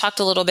mean, I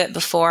talked a little bit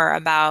before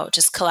about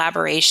just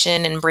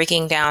collaboration and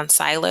breaking down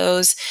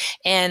silos,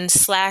 and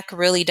Slack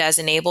really does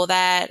enable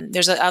that.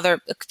 There's a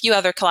few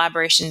other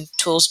collaboration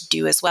tools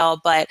do as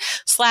well, but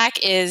Slack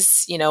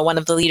is, one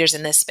of the leaders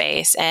in this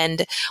space.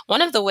 And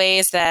one of the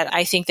ways that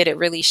I think that it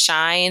really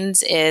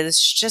shines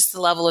is just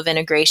the level of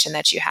integration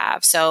that you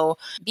have. So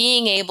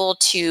being able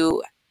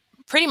to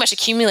pretty much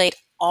accumulate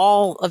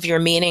all of your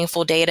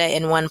meaningful data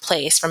in one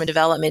place from a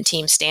development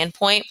team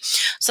standpoint.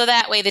 So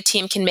that way the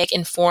team can make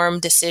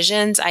informed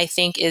decisions, I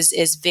think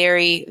is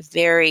very,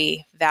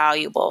 very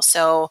valuable.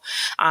 So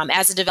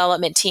as a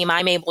development team,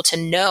 I'm able to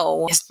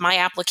know if my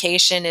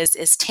application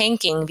is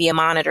tanking via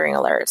monitoring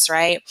alerts,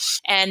 right?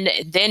 And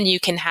then you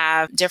can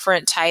have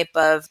different type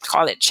of,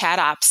 call it chat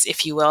ops,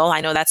 if you will.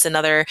 I know that's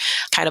another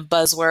kind of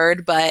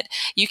buzzword, but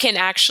you can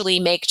actually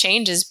make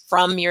changes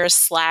from your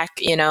Slack,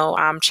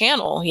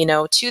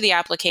 channel, to the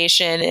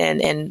application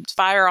and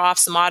fire off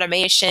some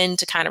automation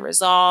to kind of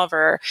resolve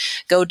or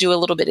go do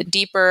a little bit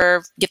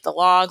deeper, get the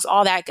logs,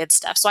 all that good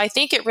stuff. So I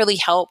think it really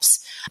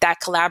helps that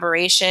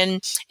collaboration.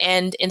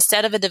 And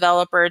instead of a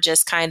developer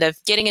just kind of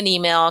getting an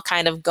email,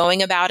 kind of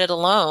going about it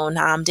alone,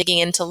 digging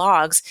into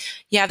logs,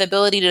 you have the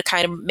ability to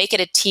kind of make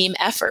it a team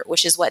effort,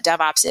 which is what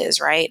DevOps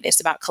is, right? It's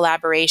about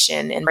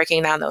collaboration and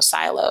breaking down those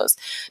silos.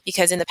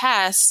 Because in the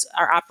past,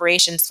 our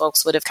operations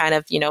folks would have kind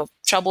of,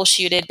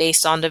 troubleshooted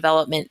based on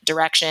development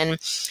direction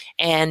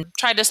and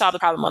tried to solve the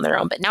problem on their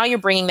own. But now you're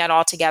bringing that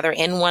all together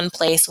in one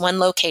place, one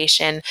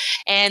location,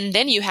 and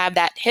then you have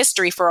that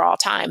history for all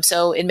time.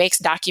 So it makes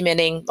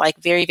documenting like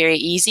very, very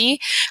easy.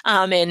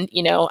 No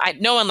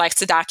one likes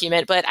to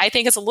document, but I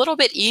think it's a little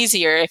bit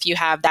easier if you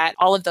have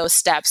all of those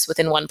steps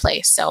within one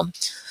place. So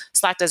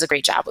Slack does a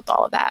great job with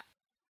all of that.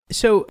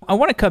 So I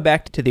want to come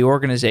back to the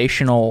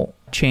organizational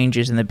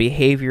changes and the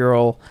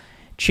behavioral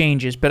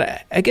changes,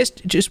 but I guess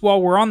just while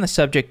we're on the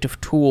subject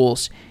of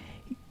tools,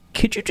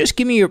 could you just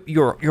give me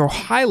your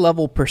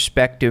high-level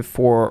perspective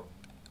for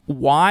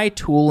why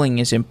tooling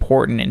is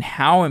important and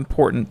how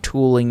important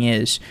tooling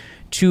is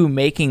to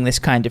making this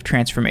kind of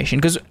transformation?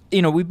 Because,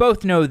 we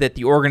both know that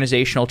the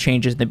organizational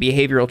changes and the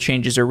behavioral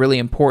changes are really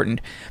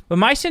important, but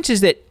my sense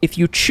is that if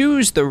you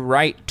choose the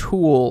right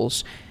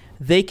tools,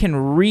 they can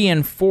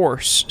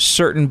reinforce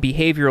certain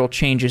behavioral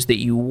changes that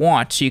you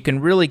want, so you can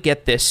really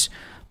get this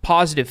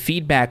positive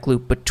feedback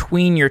loop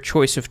between your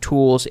choice of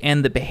tools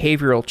and the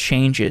behavioral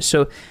changes.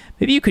 So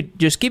maybe you could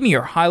just give me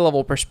your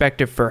high-level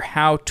perspective for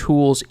how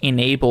tools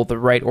enable the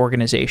right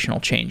organizational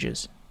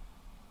changes.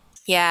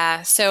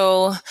 Yeah,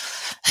 so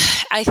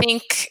I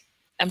think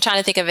I'm trying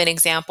to think of an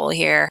example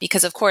here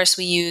because, of course,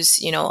 we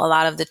use, a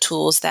lot of the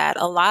tools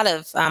that a lot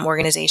of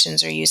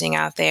organizations are using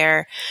out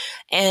there.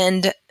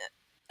 And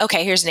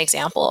okay, here's an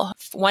example.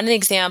 One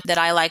example that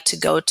I like to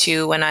go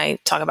to when I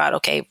talk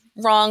about,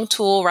 wrong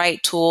tool,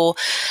 right tool.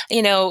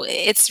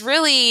 It's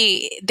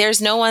really,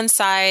 there's no one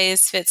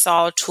size fits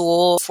all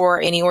tool for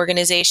any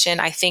organization.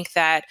 I think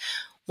that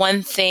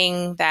one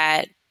thing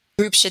that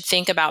groups should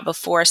think about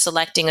before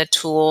selecting a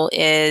tool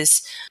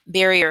is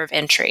barrier of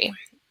entry.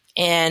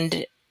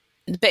 And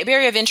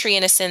barrier of entry,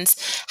 in a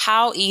sense,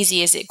 how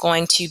easy is it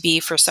going to be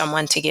for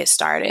someone to get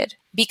started?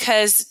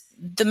 Because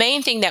the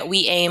main thing that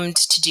we aimed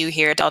to do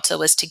here at Delta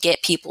was to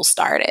get people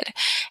started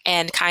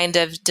and kind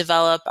of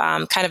develop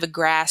kind of a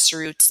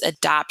grassroots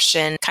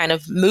adoption kind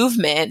of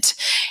movement.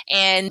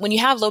 And when you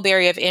have low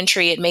barrier of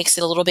entry, it makes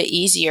it a little bit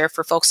easier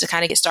for folks to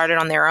kind of get started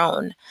on their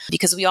own,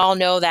 because we all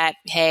know that,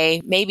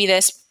 hey, maybe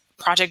this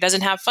project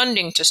doesn't have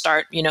funding to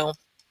start,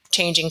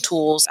 changing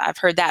tools. I've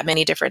heard that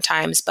many different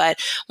times. But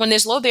when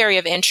there's low barrier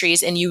of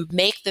entries and you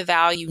make the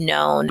value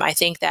known, I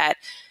think that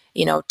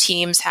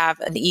teams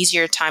have an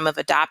easier time of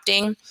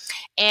adopting.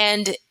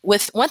 And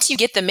once you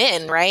get them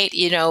in, right,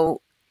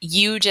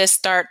 you just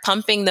start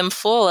pumping them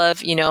full of,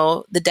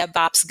 the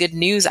DevOps good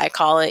news, I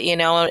call it,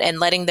 and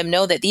letting them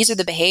know that these are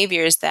the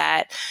behaviors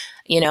that,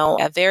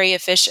 a very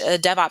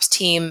efficient DevOps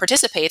team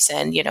participates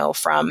in,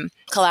 from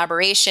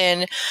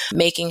collaboration,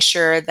 making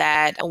sure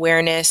that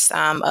awareness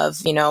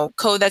of,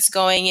 code that's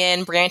going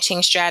in,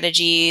 branching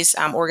strategies,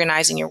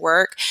 organizing your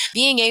work,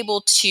 being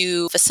able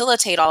to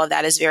facilitate all of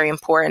that is very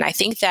important. I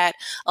think that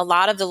a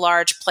lot of the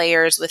large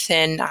players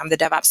within the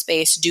DevOps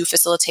space do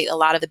facilitate a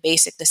lot of the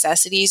basic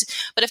necessities.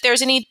 But if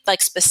there's any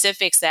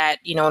specifics that,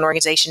 an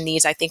organization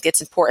needs, I think it's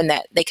important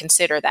that they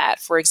consider that.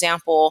 For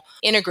example,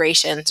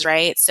 integrations,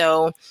 right?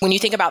 So when you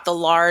think about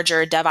the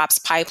larger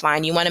DevOps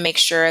pipeline, you want to make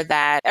sure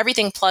that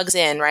everything plugs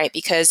in, right?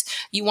 Because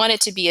you want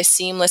it to be a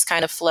seamless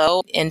kind of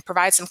flow and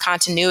provide some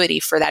continuity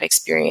for that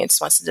experience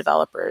once the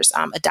developers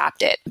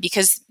adopt it.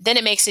 Because then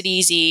it makes it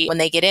easy when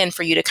they get in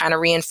for you to kind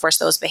of reinforce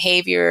those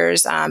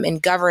behaviors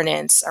and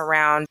governance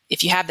around,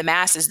 if you have the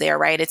masses there,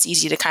 right? It's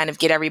easy to kind of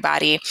get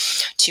everybody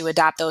to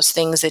adopt those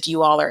things that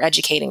you all are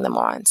educating them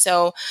on.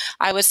 So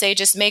I would say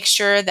just make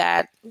sure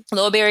that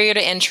low barrier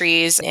to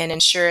entries and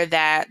ensure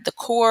that the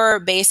core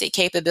basic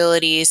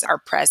capabilities are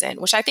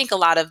present, which I think a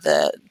lot of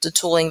the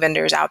tooling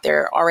vendors out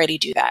there already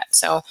do that.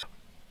 So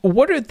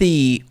what are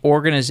the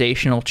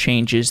organizational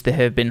changes that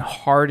have been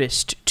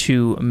hardest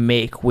to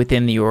make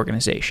within the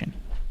organization?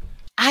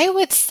 I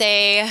would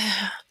say,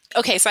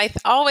 okay, so I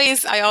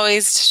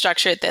always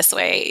structure it this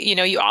way.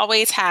 You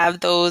always have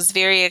those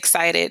very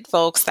excited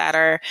folks that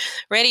are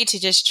ready to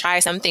just try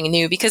something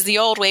new because the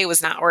old way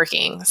was not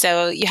working.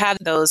 So you have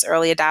those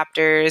early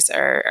adopters,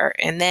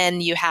 and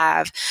then you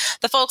have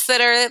the folks that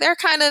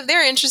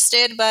they're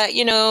interested, but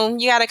you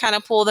got to kind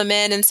of pull them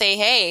in and say,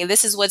 hey,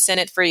 this is what's in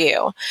it for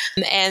you.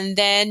 And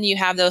then you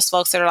have those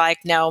folks that are like,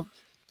 no,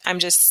 I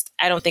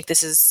don't think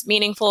this is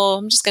meaningful.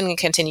 I'm just going to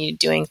continue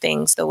doing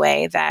things the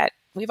way that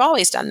we've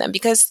always done them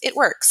because it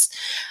works.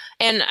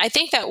 And I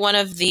think that one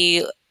of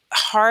the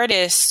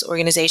hardest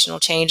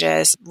organizational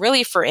changes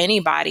really for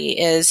anybody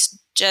is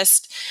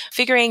just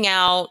figuring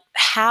out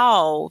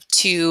how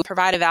to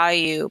provide a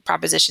value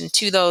proposition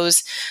to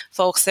those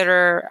folks that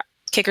are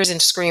kickers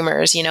and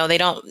screamers. They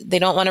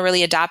don't want to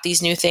really adopt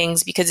these new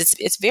things because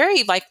it's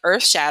very like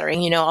earth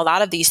shattering, a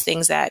lot of these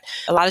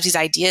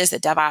ideas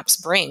that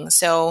DevOps brings.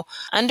 So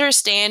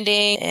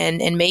understanding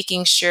and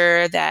making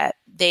sure that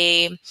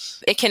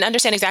it can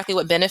understand exactly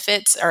what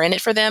benefits are in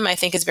it for them, I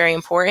think is very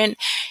important.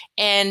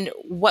 And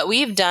what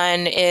we've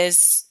done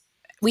is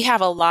we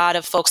have a lot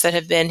of folks that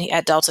have been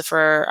at Delta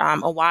for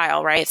a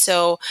while, right?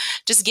 So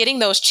just getting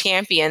those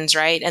champions,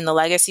 right, in the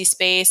legacy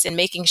space and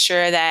making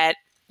sure that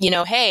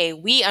hey,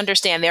 we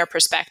understand their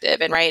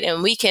perspective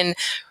and we can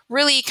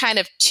really kind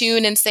of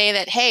tune and say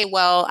that, hey,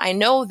 well, I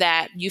know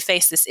that you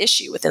face this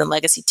issue within the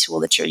legacy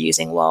tool that you're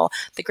using. Well,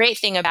 the great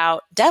thing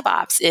about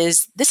DevOps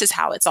is this is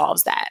how it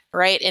solves that,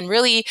 right? And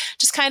really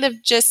just kind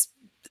of just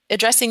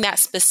addressing that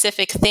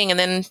specific thing and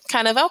then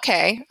kind of,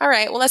 okay, all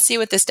right, well, let's see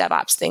what this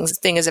DevOps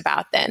thing is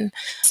about then.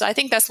 So I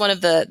think that's one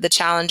of the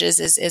challenges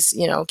is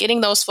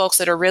getting those folks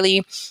that are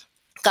really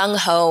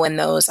gung-ho in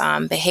those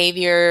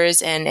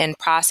behaviors and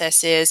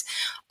processes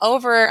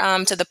over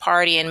to the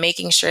party and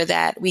making sure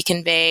that we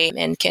convey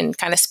and can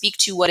kind of speak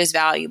to what is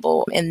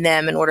valuable in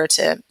them in order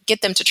to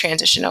get them to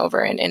transition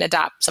over and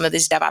adopt some of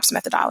these DevOps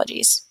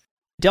methodologies.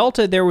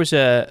 Delta,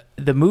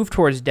 the move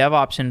towards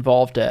DevOps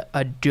involved a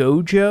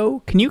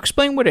dojo. Can you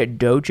explain what a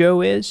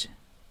dojo is?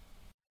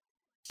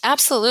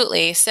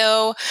 Absolutely.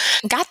 So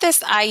got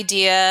this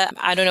idea.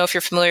 I don't know if you're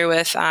familiar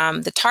with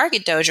the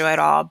Target Dojo at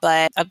all,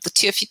 but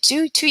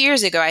two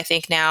years ago, I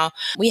think now,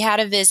 we had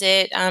a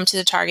visit to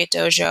the Target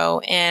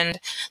Dojo. And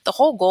the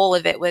whole goal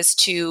of it was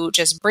to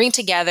just bring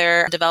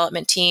together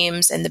development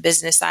teams and the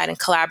business side and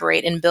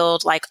collaborate and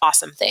build like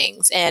awesome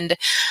things. And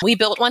we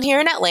built one here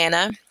in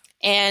Atlanta.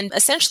 And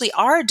essentially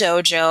our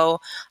dojo,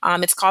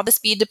 it's called the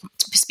Speed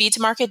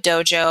to Market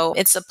Dojo.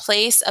 It's a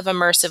place of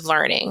immersive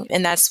learning.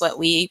 And that's what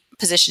we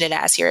position it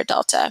as here at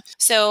Delta.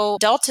 So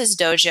Delta's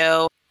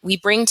dojo, we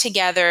bring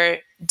together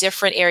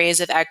different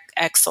areas of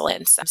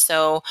excellence.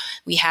 So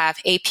we have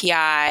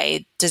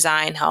API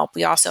design help.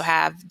 We also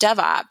have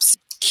DevOps,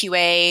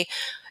 QA,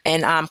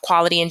 and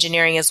quality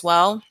engineering as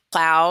well,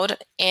 cloud,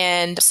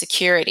 and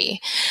security.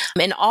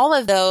 And all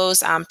of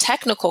those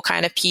technical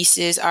kind of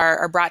pieces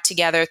are brought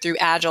together through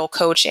agile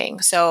coaching.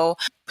 So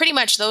pretty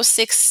much those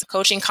 6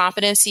 coaching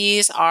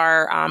competencies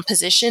are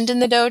positioned in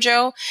the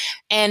dojo,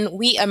 and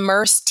we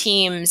immerse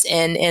teams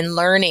in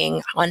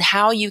learning on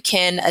how you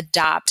can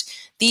adopt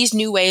these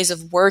new ways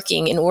of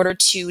working in order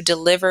to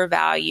deliver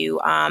value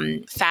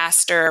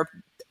faster,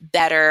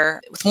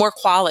 better, with more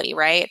quality,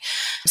 right?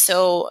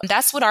 So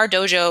that's what our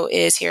dojo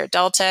is here at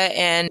Delta.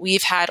 And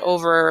we've had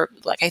over,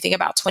 I think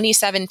about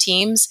 27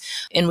 teams,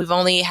 and we've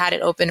only had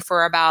it open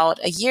for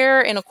about a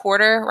year and a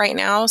quarter right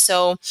now.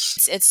 So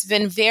it's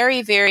been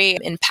very, very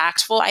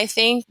impactful, I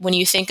think, when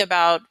you think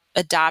about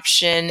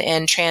adoption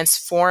and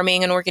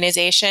transforming an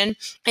organization.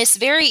 It's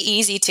very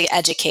easy to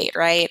educate,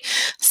 right?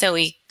 So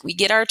we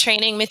get our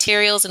training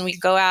materials and we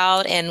go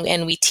out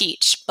and we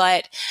teach.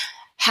 But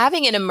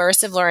having an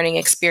immersive learning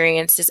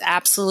experience is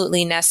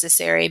absolutely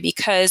necessary,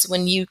 because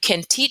when you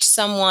can teach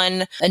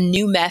someone a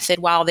new method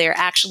while they're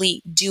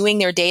actually doing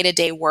their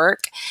day-to-day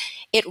work,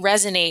 it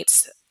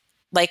resonates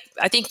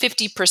I think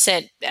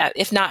 50%,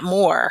 if not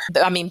more,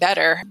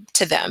 better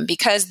to them,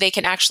 because they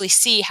can actually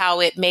see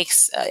how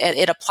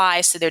it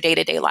applies to their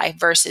day-to-day life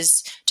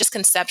versus just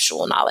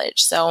conceptual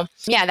knowledge. So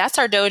yeah, that's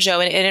our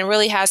dojo. And it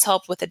really has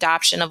helped with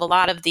adoption of a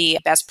lot of the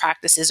best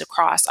practices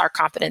across our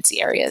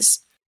competency areas.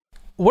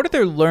 What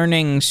other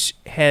learnings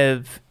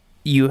have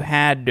you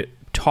had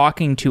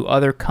talking to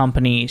other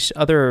companies,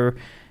 other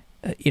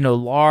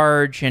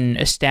large and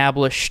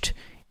established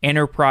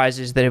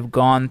enterprises that have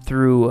gone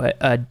through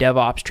a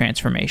DevOps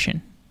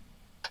transformation?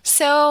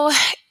 So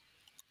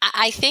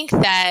I think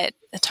that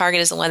Target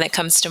is the one that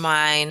comes to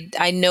mind.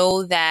 I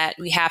know that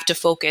we have to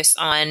focus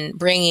on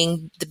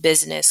bringing the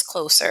business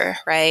closer,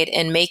 right?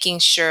 And making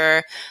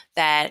sure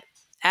that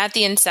at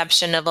the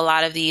inception of a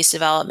lot of these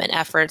development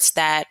efforts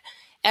that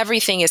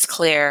everything is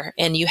clear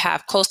and you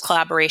have close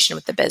collaboration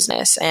with the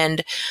business.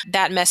 And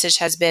that message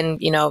has been,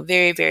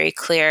 very, very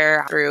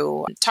clear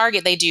through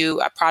Target. They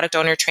do a product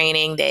owner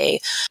training. They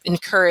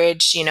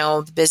encourage,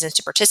 the business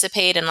to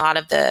participate in a lot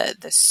of the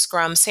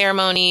Scrum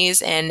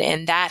ceremonies.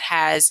 And that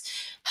has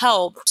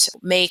helped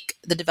make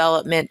the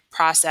development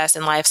process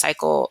and life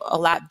cycle a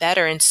lot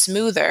better and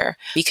smoother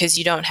because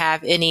you don't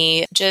have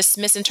any just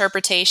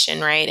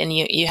misinterpretation, right? And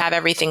you have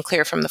everything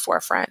clear from the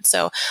forefront.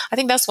 So I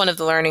think that's one of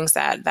the learnings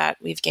that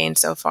we've gained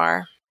so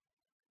far.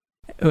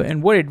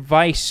 And what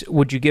advice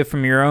would you give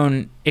from your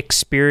own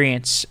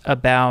experience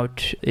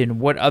about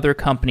what other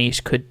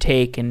companies could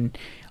take in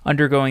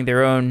undergoing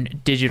their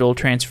own digital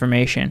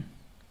transformation?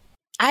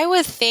 I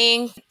would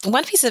think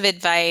one piece of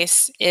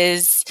advice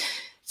is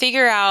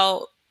figure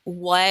out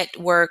what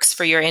works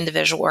for your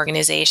individual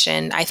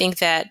organization. I think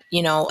that,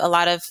 a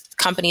lot of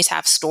companies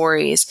have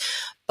stories,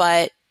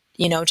 but,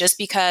 just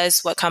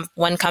because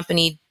one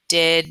company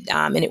did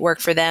and it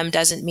worked for them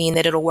doesn't mean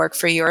that it'll work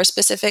for your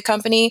specific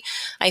company.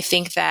 I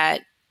think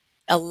that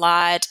a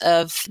lot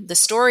of the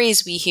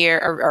stories we hear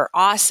are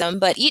awesome,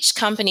 but each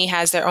company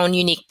has their own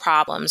unique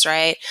problems,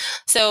 right?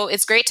 So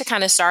it's great to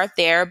kind of start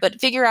there, but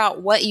figure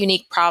out what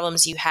unique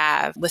problems you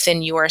have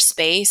within your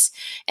space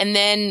and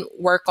then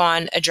work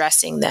on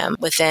addressing them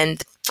within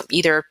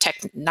either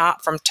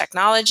not from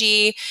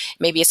technology,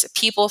 maybe it's a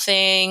people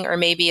thing, or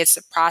maybe it's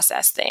a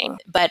process thing.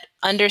 But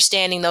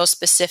understanding those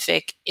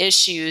specific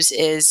issues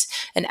is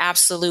an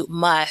absolute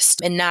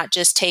must, and not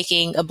just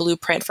taking a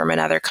blueprint from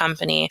another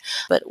company,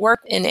 but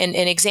work and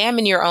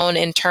examine your own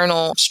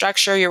internal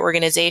structure, your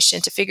organization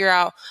to figure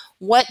out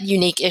what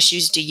unique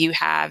issues do you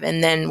have,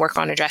 and then work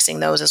on addressing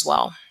those as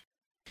well.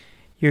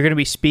 You're going to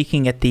be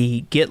speaking at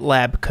the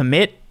GitLab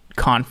Commit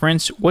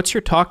conference. What's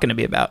your talk going to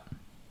be about?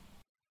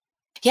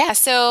 Yeah,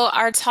 so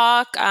our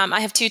talk, I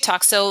have two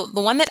talks. So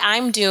the one that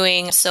I'm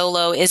doing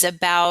solo is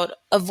about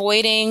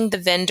avoiding the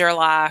vendor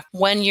lock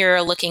when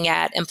you're looking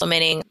at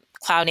implementing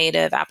cloud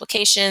native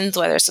applications,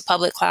 whether it's a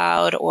public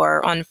cloud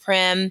or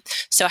on-prem.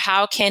 So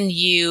how can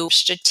you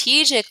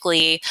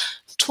strategically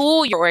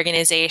tool your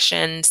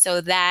organization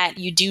so that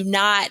you do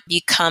not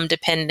become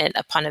dependent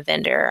upon a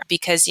vendor?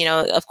 Because,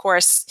 of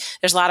course,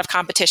 there's a lot of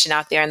competition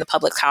out there in the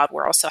public cloud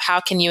world. So how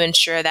can you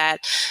ensure that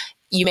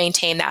you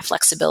maintain that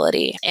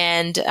flexibility?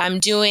 And I'm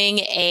doing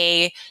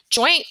a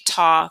joint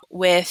talk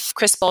with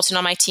Chris Bolton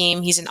on my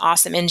team. He's an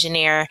awesome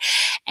engineer.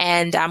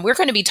 And we're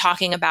going to be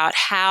talking about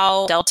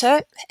how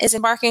Delta is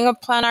embarking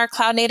upon our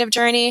cloud native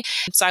journey.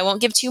 So I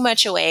won't give too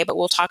much away, but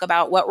we'll talk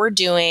about what we're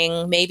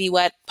doing, maybe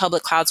what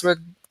public clouds we're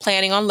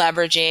planning on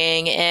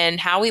leveraging, and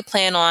how we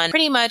plan on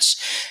pretty much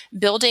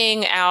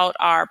building out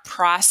our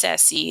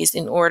processes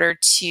in order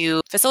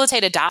to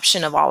facilitate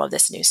adoption of all of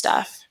this new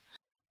stuff.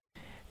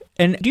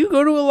 And do you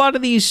go to a lot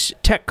of these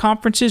tech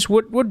conferences?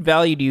 What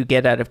value do you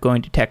get out of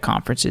going to tech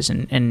conferences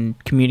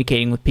and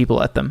communicating with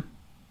people at them?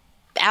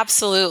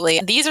 Absolutely.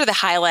 These are the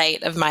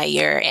highlight of my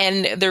year.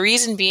 And the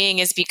reason being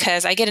is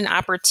because I get an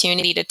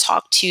opportunity to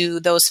talk to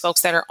those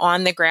folks that are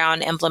on the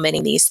ground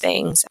implementing these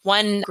things.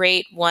 One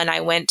great one I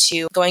went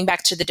to, going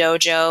back to the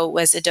dojo,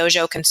 was the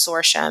Dojo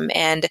Consortium.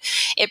 And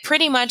it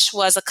pretty much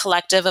was a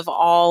collective of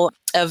all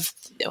of,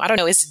 I don't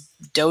know, is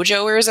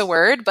dojoers a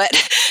word, but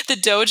the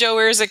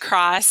dojoers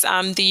across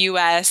the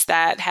U.S.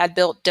 that had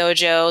built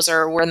dojos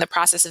or were in the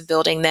process of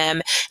building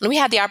them. And we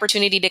had the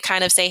opportunity to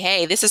kind of say,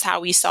 hey, this is how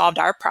we solved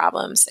our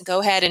problems.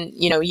 Go ahead and,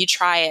 you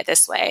try it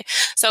this way.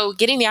 So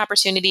getting the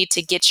opportunity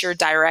to get your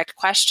direct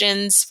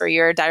questions for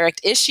your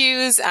direct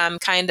issues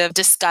kind of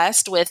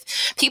discussed with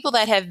people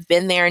that have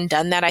been there and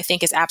done that, I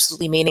think is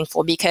absolutely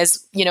meaningful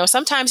because,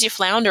 sometimes you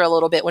flounder a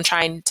little bit when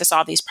trying to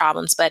solve these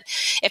problems. But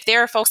if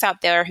there are folks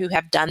out there who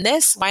have done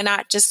this, why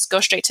not just go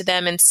straight to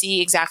them and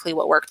see exactly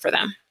what worked for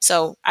them?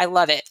 So I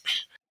love it.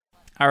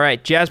 All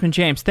right, Jasmine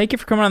James, thank you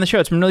for coming on the show.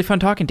 It's been really fun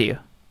talking to you.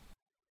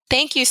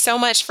 Thank you so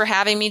much for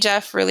having me,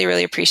 Jeff. Really,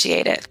 really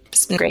appreciate it.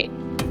 It's been great.